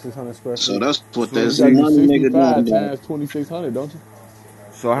 It's 2,600 square So feet. that's what So that you C gotta do money nigga doing 65 there. times 2,600, don't you?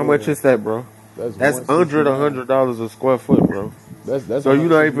 So how much Yeah. is that, bro? That's That's under the $169. $100 a square foot, bro. that's So you're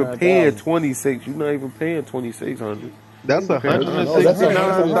not even paying 169,000. 26. You're not even paying 2,600. That's You paying No, that's that's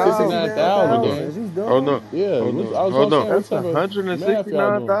 169,000. 169,000, Hold 169,000. on. gang. Is you Hold dumb? on. Yeah, Hold on. I was Hold gonna say on. what That's type of math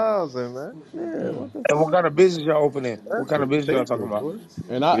y'all doing? 169,000, man. Yeah, What the And what fuck? kind of business y'all opening? What That's kind of business y'all talking ridiculous, about? boy.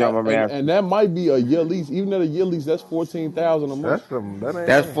 and If y'all I mind me and asking. that might be a year lease. Even at a year lease, that's 14,000 a month. That ain't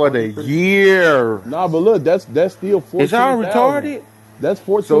That's nothing. for the 26. year. Nah, but look, that's still Is y'all 14,000. retarded? That's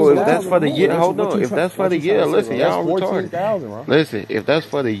So So if what you that's 14,000 a for the month, year, what bro. you hold what on. you If try that's for what the you trying year, to say, listen, That's Ross? y'all retarded. 14,000, bro. Listen, if that's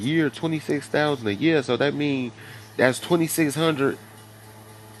for the year, 26,000 a year, so that means that's 2,600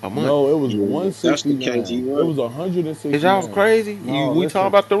 a month. No, it was Yeah, if that's the case, 169. you It right. was Is y'all 169. crazy? No, We talking listen.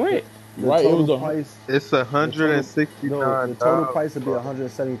 about the The rent. the Right? It was total a price It's the total no the total 169,000, price would be bro.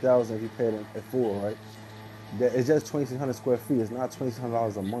 170,000 if you paid it in full, right? That it's just 2,600 square feet. It's not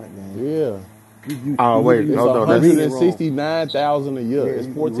 $2,600 a month, gang. yeah. Oh wait, You It's hold on. you reading That's it wrong. 169,000 a year. Yeah, It's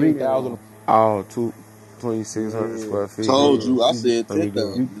you reading it 14,000. wrong. oh two 2,600 Yeah, square feet. Hold Told on. you. I you said Let me do.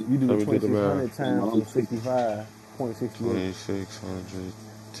 10,000. you do the Let me do the math. 2,600 Man, times I'm the tweaking. 65.68. 2,600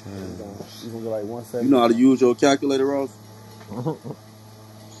 You times. gonna get like You know 170 how to something. use your calculator, Ross?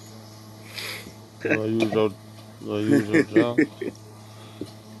 You gonna use your. You gonna use your jaw.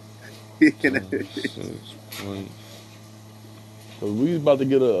 Times 6 point. Cause we was about to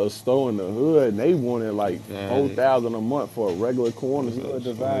get a store in the hood and they wanted like Got it. 4,000 a month for a regular corner And you store. would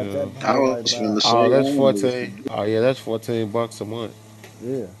Times divide that 12. I by was like by finna say, Oh, that's I ain't 14. listen. Oh yeah, that's $14 a month.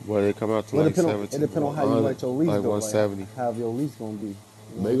 yeah. Boy, they come out to Well, like it 17, depend on how you 100, write your lease like though, like 170. how your lease gonna be. You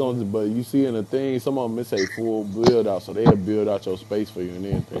know what They I'm gonna, saying? but you see in the thing, some of them it say full build out, so they'll build out your space for you and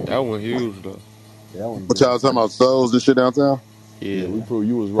But everything. that one huge though. Yeah, that one What big. y'all talking about? Souls and shit downtown? Yeah, Yeah, we proved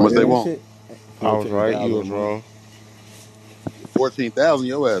you was How much right And they that though. want? shit, I was right. You 14,000 a was month. wrong. 14,000.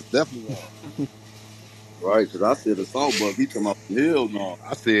 Your ass definitely wrong. Right, because I said assault bus. He talking about hell no.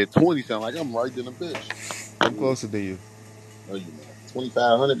 I said 20, sound like I'm right than a bitch. I'm Shit. closer than you. No, you not.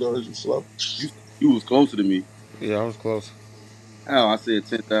 2,500 dollars, you slow. You was closer to me. Yeah, I was close. How? I said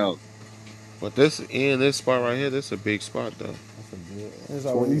 10,000. But this spot right here, this a big spot though. That's a good. It's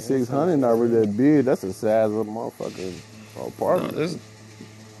already it's in the 2600 not really area. that big. That's the size of a motherfucking No, apartment. this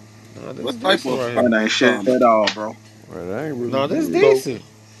What type decent of right here. That apartment ain't you shit talking at all, bro. Right, that ain't really No, this big. So, decent.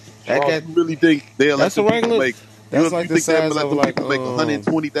 That Ross, got you really think they'll let that's a them people regular. make, That's you like the think they'll size let of them like people make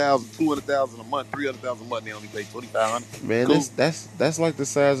 120,000, 200,000 a month, 300,000 a month, and they only pay 2,500? You man. cool? That's like the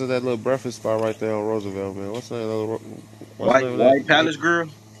size of that little breakfast spot right there on Roosevelt, man. What's the White name of white that? palace grill.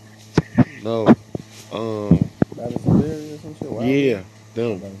 No, um, Palace of Berry or some shit. Wild Berry. yeah,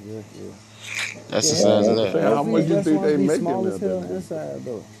 Oh, them. Palace of Berry. Yeah. That's Yeah, the hell, size of them, that. Saying hell, how much these you think restaurants they be making small as out hell that on the bitch? inside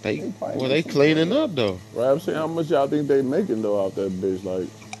though. They They probably well, make they some bread cleaning though. up though. Right, I'm saying how much y'all think they making though out that bitch? Like,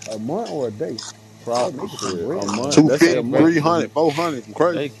 A month or a day. They making some shit, a bread though. month. Let's say a 250, They month. making 300, 400, some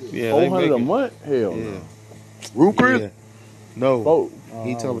crazy they shit. yeah they 400 a making month? Hell yeah no. Root Chris? yeah no. Folk,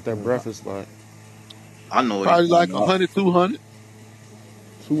 He Oh, talking no, about that Chris. breakfast spot. I know what he's Probably talking like about. 100, 200.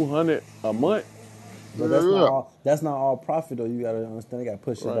 200 a month? But that's Yeah, not yeah. all. That's not all profit though. You gotta understand. They gotta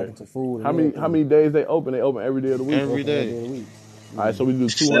put shit back Right. into food and How everything. many days they open? They open every day of the week. They Every open every day. day of the week. All right, so we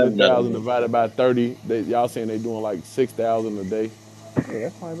do 7 days. 200,000 divided by 30. Y'all saying they doing like 6,000 a day? Yeah,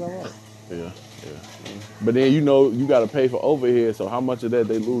 that's probably about right. Yeah, yeah. But then you got to pay for overhead. So how much of that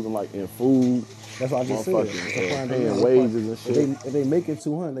they losing like in food, That's what I just said. motherfucking Supply and paying demand. They probably wages and if shit? they making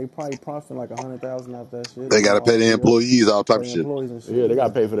 200, they probably profiting like 100,000 off that shit. They They got getting to pay the overhead employees, all type for of the shit. employees and shit. Yeah, they got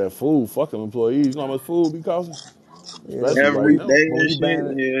Yeah, to pay for that food. Fuck them employees. You know how much food be costing? yeah. That's Especially true. But right Every now. day when and you shit. buying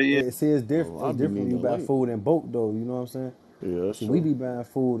it, Hell yeah. see it's different. Oh, I It's be different when you needing a buy link. food in bulk though. You know what I'm saying? Yeah, that's See, we true. be buying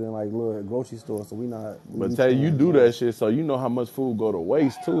food in like little grocery stores, so we But tell you, you paying do more. that shit, so you know how much food go to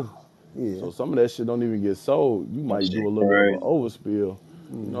waste too. Yeah. So some of that shit don't even get sold. You That might do shit a little bit of an crazy. overspill.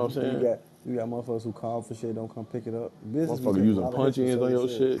 You know what I'm Then saying? you got motherfuckers who call for shit, don't come pick it up. Business be Motherfucker taking a using lot of hits punch for ins on certain your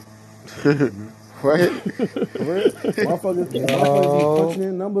shit. shit. What? For real, motherfuckers be Yo, punching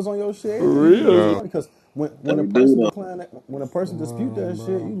in numbers on your shit. For Everything you losing real. Bro, money because when a They do person though. decline that, when a person dispute that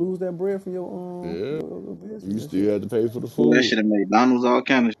shit, you lose that bread from Yeah. your business You and shit. still have to pay for the Do that food. shit at McDonald's, all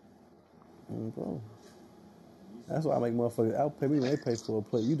kind of Bro, that's why I make motherfuckers outpay me when they pay for a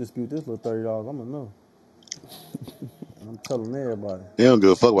plate. You dispute this little $30, I'm gonna know. And I'm telling everybody. They don't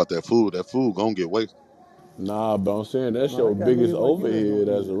give a fuck about that food. That food gonna get wasted. Nah, but I'm saying that's No, your they got biggest niggas like you that's overhead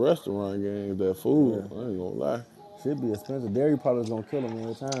gonna eat as it. a restaurant game, that food. Yeah. I ain't gonna lie. Should be expensive. Dairy products gonna kill them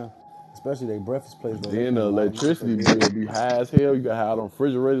every time. Especially they breakfast place though. They Then the paying a lot of money for electricity dairy. bill be high as hell. You got to have them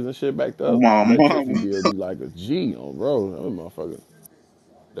refrigerators and shit backed up. my Electricity mom. bill be like a G on bro. That motherfucker.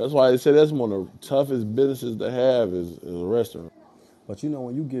 That's why they say that's one of the toughest businesses to have is a restaurant. But you know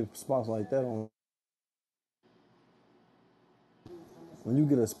when you get spots like that on when you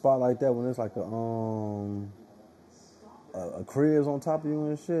get a spot like that when it's like a cribs on top of you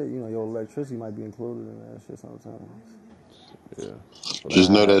and shit, you know your electricity might be included in that shit sometimes. Yeah. For that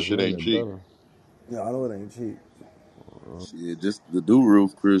Just know that highest shit ain't limit, cheap. better. Yeah, I know it ain't cheap. Shit, just the do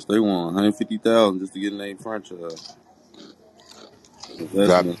roof, Chris. They want 150,000 just to get in a franchise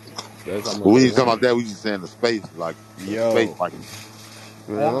Got investment. That's how much we they ain't talking about want. that. We just saying the space, like the space, Yo, like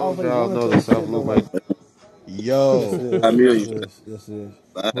Hey, man, I as long as always y'all wanted know the that South shit though. Loop ain't Like, yes, yo. sis, 5 yes, million. sis, yes, sis.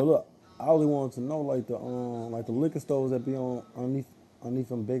 Five. But look, I only wanted to know like the liquor stores that be on underneath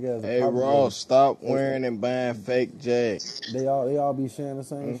them big ass Hey apartment Ross, buildings. stop They wearing and buying fake J. they all be sharing the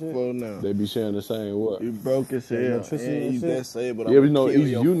same I'm shit. full now. They be sharing the same what? You broke as The hell electricity and and you shit. disabled. Yeah, but I'ma you know kill each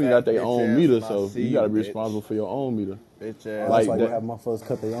your unit got fat their bitch own ass meter, when I so see you you, gotta be bitch. responsible for your own meter. Bitch Oh, ass that's Like why you nigga. that. gotta have motherfuckers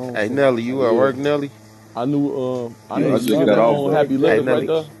cut their own Hey shit. Nelly, you at Yeah. work, Nelly? I Yeah, knew Hey, I the just niggas suck got that my off own work. dick, Happy Hey Livings nigga. right Nelly,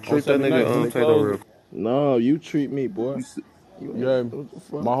 there on treat that nigga 79th when they Tato closed real it. quick. No, you treat me, boy. You s- You You ain't heard me? what the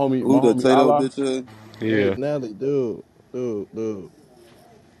fuck? My Who the homie Tato Allah. bitch ass? Hey, Yeah. Nelly, dude.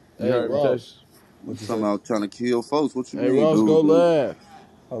 You Hey, heard me, Chase? Ross. You What you talking say? about trying to kill folks? What you Hey, mean, Ross, go dude? live.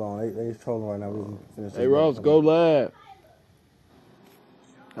 Hold on, they trolling right now. We can finish this Hey, back. Ross, Hold go on. live.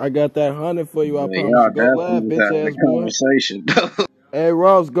 I got that 100 for you. I Yeah, promise y'all you. Go live, definitely was bitch having ass a boy. conversation. Hey,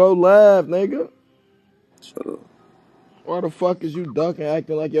 Ross, go live, nigga. Shut up. Why the fuck is you ducking,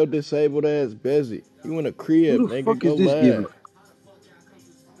 acting like your disabled ass busy? You in a crib, Who the nigga. fuck Go is this giving? live.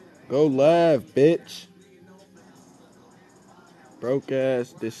 Go live, bitch. Broke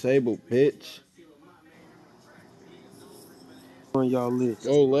ass, disabled bitch. On y'all list.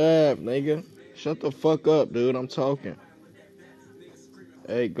 Go live, nigga. Shut the fuck up, dude. I'm talking.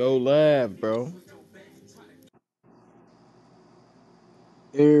 Hey, go live, bro.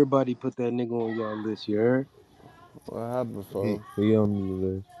 Everybody put that nigga on y'all list, you heard? What happened, He folks? he on the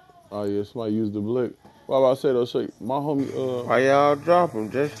list. Oh yeah, somebody used the blick. Well, I say though, so my homie, Why y'all drop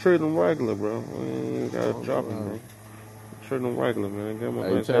him? Just treat him regular, bro. We ain't gotta oh, drop him, bro. bro. Treat him regular, man. Give him a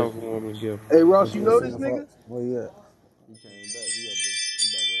Hey, nice Tay, housewarming gift. Hey Ross, What you you was know this saying, nigga? Fox? Where you at? he came back. He up there. He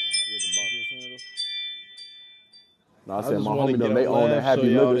back up. He at the What bottom. you was saying though? No, I I said just my want to homie get them. They on own that live, show Happy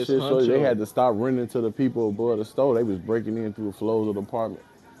y'all Liquor this shit. So they huncho. had to stop renting to the people above the store. They was breaking in through the floors of the apartment,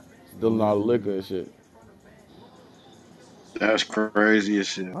 stealing all the liquor and shit. That's crazy as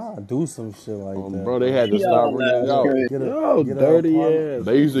shit. I do some shit like that, Bro, they bro. had to stop Y'all renting it ass out. crazy. Yo, Get a dirty apartment. ass.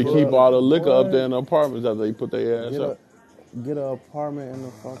 They I'm used to Get keep a all bugging. the liquor up there what? in the apartments after they put their ass Get up. a get a apartment in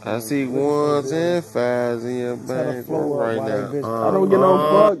the I fucking see liquor store ones building. and fives in your Tear the bank room floor up right while they now. bitch I don't clean get and no shit.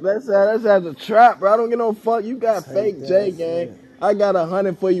 fuck. That's a trap, bro. I don't get no fuck. You got Take fake that J gang. shit. I got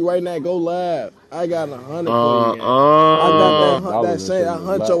 100 for you right now. Go live. I got 100 for you, gang. I They got give that Uh-uh. out dollars that and same shit that in the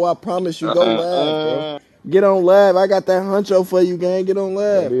black. huncho. I promise you. Go live, bro. Uh-uh. Get on live. I got that huncho for you, gang. Get on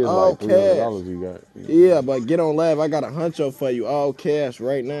That live. is All like cash. $300 you got. You know what I'm Yeah, saying? but get on live. I got a huncho for you. All cash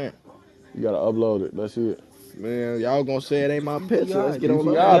right now. You gotta upload it. Let's see it. Man, y'all gonna say it ain't my picture. Let's PTI, get on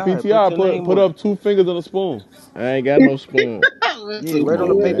PTI, live. PTI. Put PTI. your Put name put on it. up two fingers and a spoon. I ain't got no spoon. Yeah, right Come on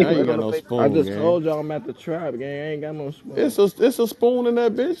the on, paper. man. I Listen, ain't Right on got the no paper. I spoon, just gang. told y'all I'm at the trap, gang. I ain't got no spoon. It's a spoon in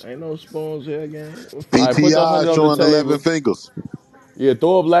that bitch. Ain't no spoons here, gang. What All fuck right, put you the on? PTI 100 on the showing 11 table. fingers. Yeah,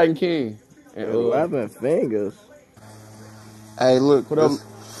 throw up Latin King and 11 fingers. Hey, look, put up.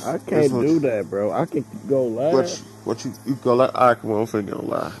 I this can't what do that, bro. I can go live. you go like, all right, come on, I'm finna go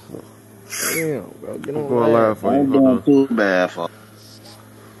live. Come on. Damn, bro. Get I'm on going live live, for I you. gang. ain't Hold doing on. too bad for.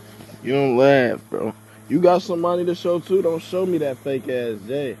 You don't laugh, bro. You got some money to show too. Don't show me that fake ass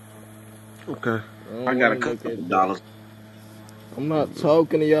J. Okay. I don't I want got a to look couple at that. dollars. I'm not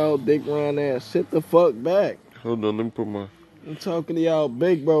talking to y'all dick round ass. Sit the fuck back. Hold on, let me put my I'm talking to y'all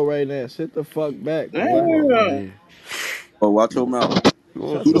big bro right now. Sit the fuck back, boy. Damn. money. Oh, watch your mouth. You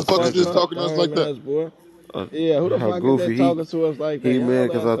want Shut Who some the the fuck is fuck this attention? up, talking to us like lame that? ass boy. Yeah, who the How fuck is that goofy talking to us like that? he Y'all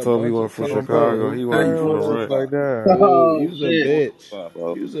mad because asked I a told him he bunch wasn't of from Hey, fucking bro, Chicago. who He goofies, want to playing keep it with a bro. us wreck. like that? Dude, Oh you's a shit. bitch.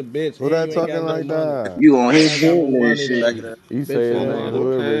 Bro. You's a bitch, Who and that you ain't talking got no like money. that? You on You his ain't got no business money shit. though, He bitch say his ass name What nigga.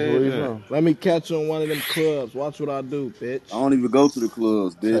 Hood Rich. Where page he that? from? Let me catch you in one of them clubs. Watch what I do, I bitch. don't even go to the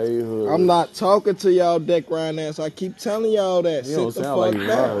clubs, bitch. Tay Hood I'm Rich. not talking to y'all dick riding ass. I keep telling y'all that. He don't Sit the sound like fuck he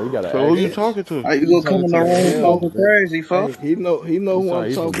back, lying. He got an So who you accent. bitch. talking to? How you You gonna come talking in to the the Man, room him. females, talking bitch. crazy, Hey, folks? he know He who sound I'm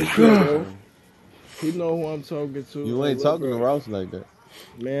he from talking to, Detroit, bro. man. He know who I'm talking to You on ain't Lil talking to Bro. Ross like that.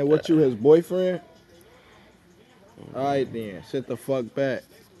 Man, what you, his boyfriend? All right then, sit the fuck back.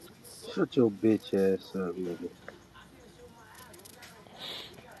 Shut your bitch ass up, nigga.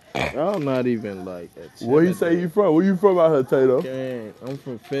 Y'all not even like Where he say you intimidated. from? Where you from out here, Tato? Gang, I'm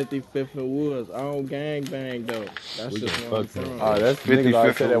from 55th and Woods. I don't gang bang though. That's We just gonna where I'm fuck him, from. All right, bro. that's niggas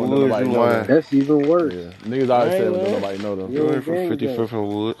always 55th say and that when don't Woods, nobody you know lying. them. That's even worse. Yeah, niggas always I say ain't that when don't lying. nobody know them. You You don't ain't from gang bang. 55th and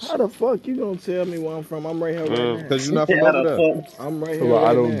Woods. How the fuck you gonna tell me where I'm from? I'm right here right Uh, now. Cause you How not from over the there. fuck? I'm right Talk here about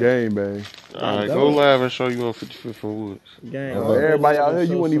I right don't now. gang bang. I Alright, go don't. live and show you on 55th and Woods. Gang, But I'm Alright. good everybody live out and here,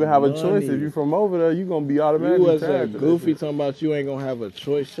 you show wouldn't even some have a choice. If money. you from over there, you gonna be You automatically as a tagged to that goofy shit. talking about you ain't gonna have a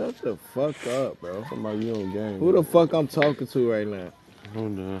choice. Shut the fuck up, bro. Somebody you don't gang Who the bang. What fuck the I'm fuck? talking to right now?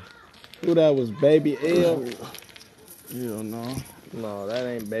 Hold on. Who that was, Baby L? Hell no. No, that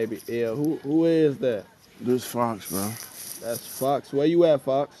ain't Baby L. Who is that? This Fox, bro. That's Fox. Where you at,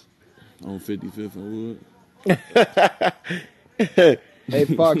 Fox? On 55th and Hey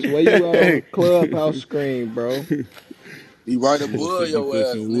Fox, where you at on the Clubhouse screen, bro? He right I'm on above your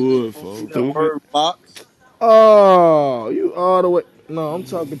 55th ass, and nigga. You Wood, don't see folks. that Stupid. word, Fox. Oh, you all the way. No, I'm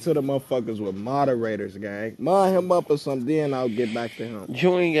talking to the motherfuckers with moderators, gang. Mind him up or something, then I'll get back to him.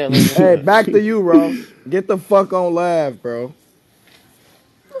 You ain't got nothing to Hey, say. back to you, Ross. Get the fuck on live, bro.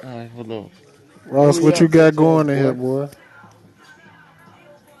 Alright, hold on. Ross, Hurry what you up, got bitch ass going in here, boy. boy?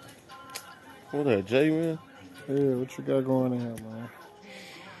 What that, J man? Yeah, what you got going in here, man?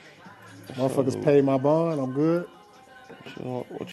 What's Motherfuckers up? pay my bond. I'm good. What